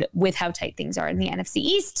road with how tight things are in the NFC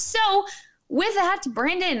East. So with that,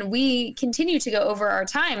 Brandon, we continue to go over our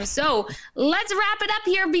time. So let's wrap it up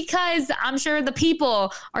here, because I'm sure the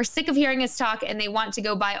people are sick of hearing us talk and they want to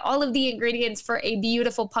go buy all of the ingredients for a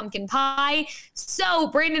beautiful pumpkin pie. So,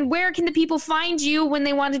 Brandon, where can the people find you when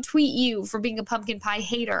they want to tweet you for being a pumpkin pie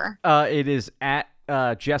hater? It is at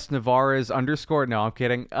Jess Navarez _ No, I'm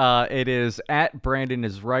kidding. It is at Brandon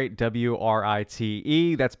is right,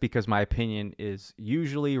 WRITE. That's because my opinion is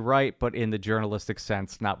usually right, but in the journalistic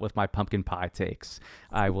sense, not with my pumpkin pie takes.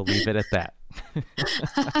 I will leave it at that.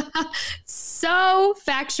 So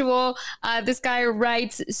factual. This guy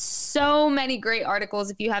writes so many great articles.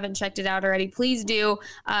 If you haven't checked it out already, please do.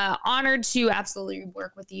 Honored to absolutely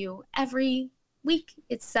work with you every week.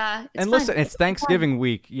 It's and listen, fun. It's Thanksgiving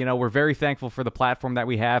week. We're very thankful for the platform that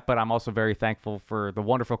we have, but I'm also very thankful for the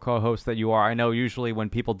wonderful co-host that you are. I know usually when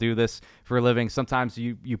people do this for a living, sometimes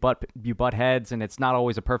you butt heads, and it's not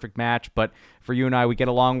always a perfect match. But for you and I, we get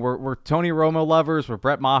along. We're Tony Romo lovers. We're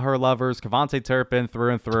Brett Maher lovers. Kevontae Turpin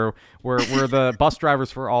through and through. We're the bus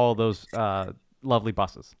drivers for all of those lovely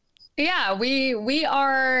buses. Yeah, we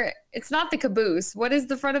are. It's not the caboose. What is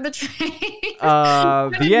the front of the train?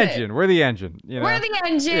 The engine. We're the engine. We're the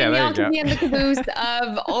engine. Yeah, Y'all can be in the caboose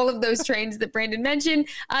of all of those trains that Brandon mentioned.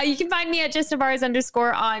 You can find me at JessNavarez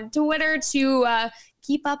 _ on Twitter to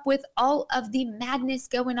keep up with all of the madness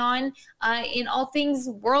going on in all things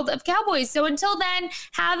World of Cowboys. So until then,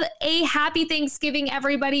 have a happy Thanksgiving,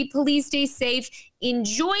 everybody. Please stay safe.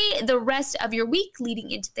 Enjoy the rest of your week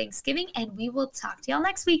leading into Thanksgiving, and we will talk to y'all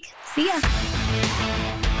next week. See ya.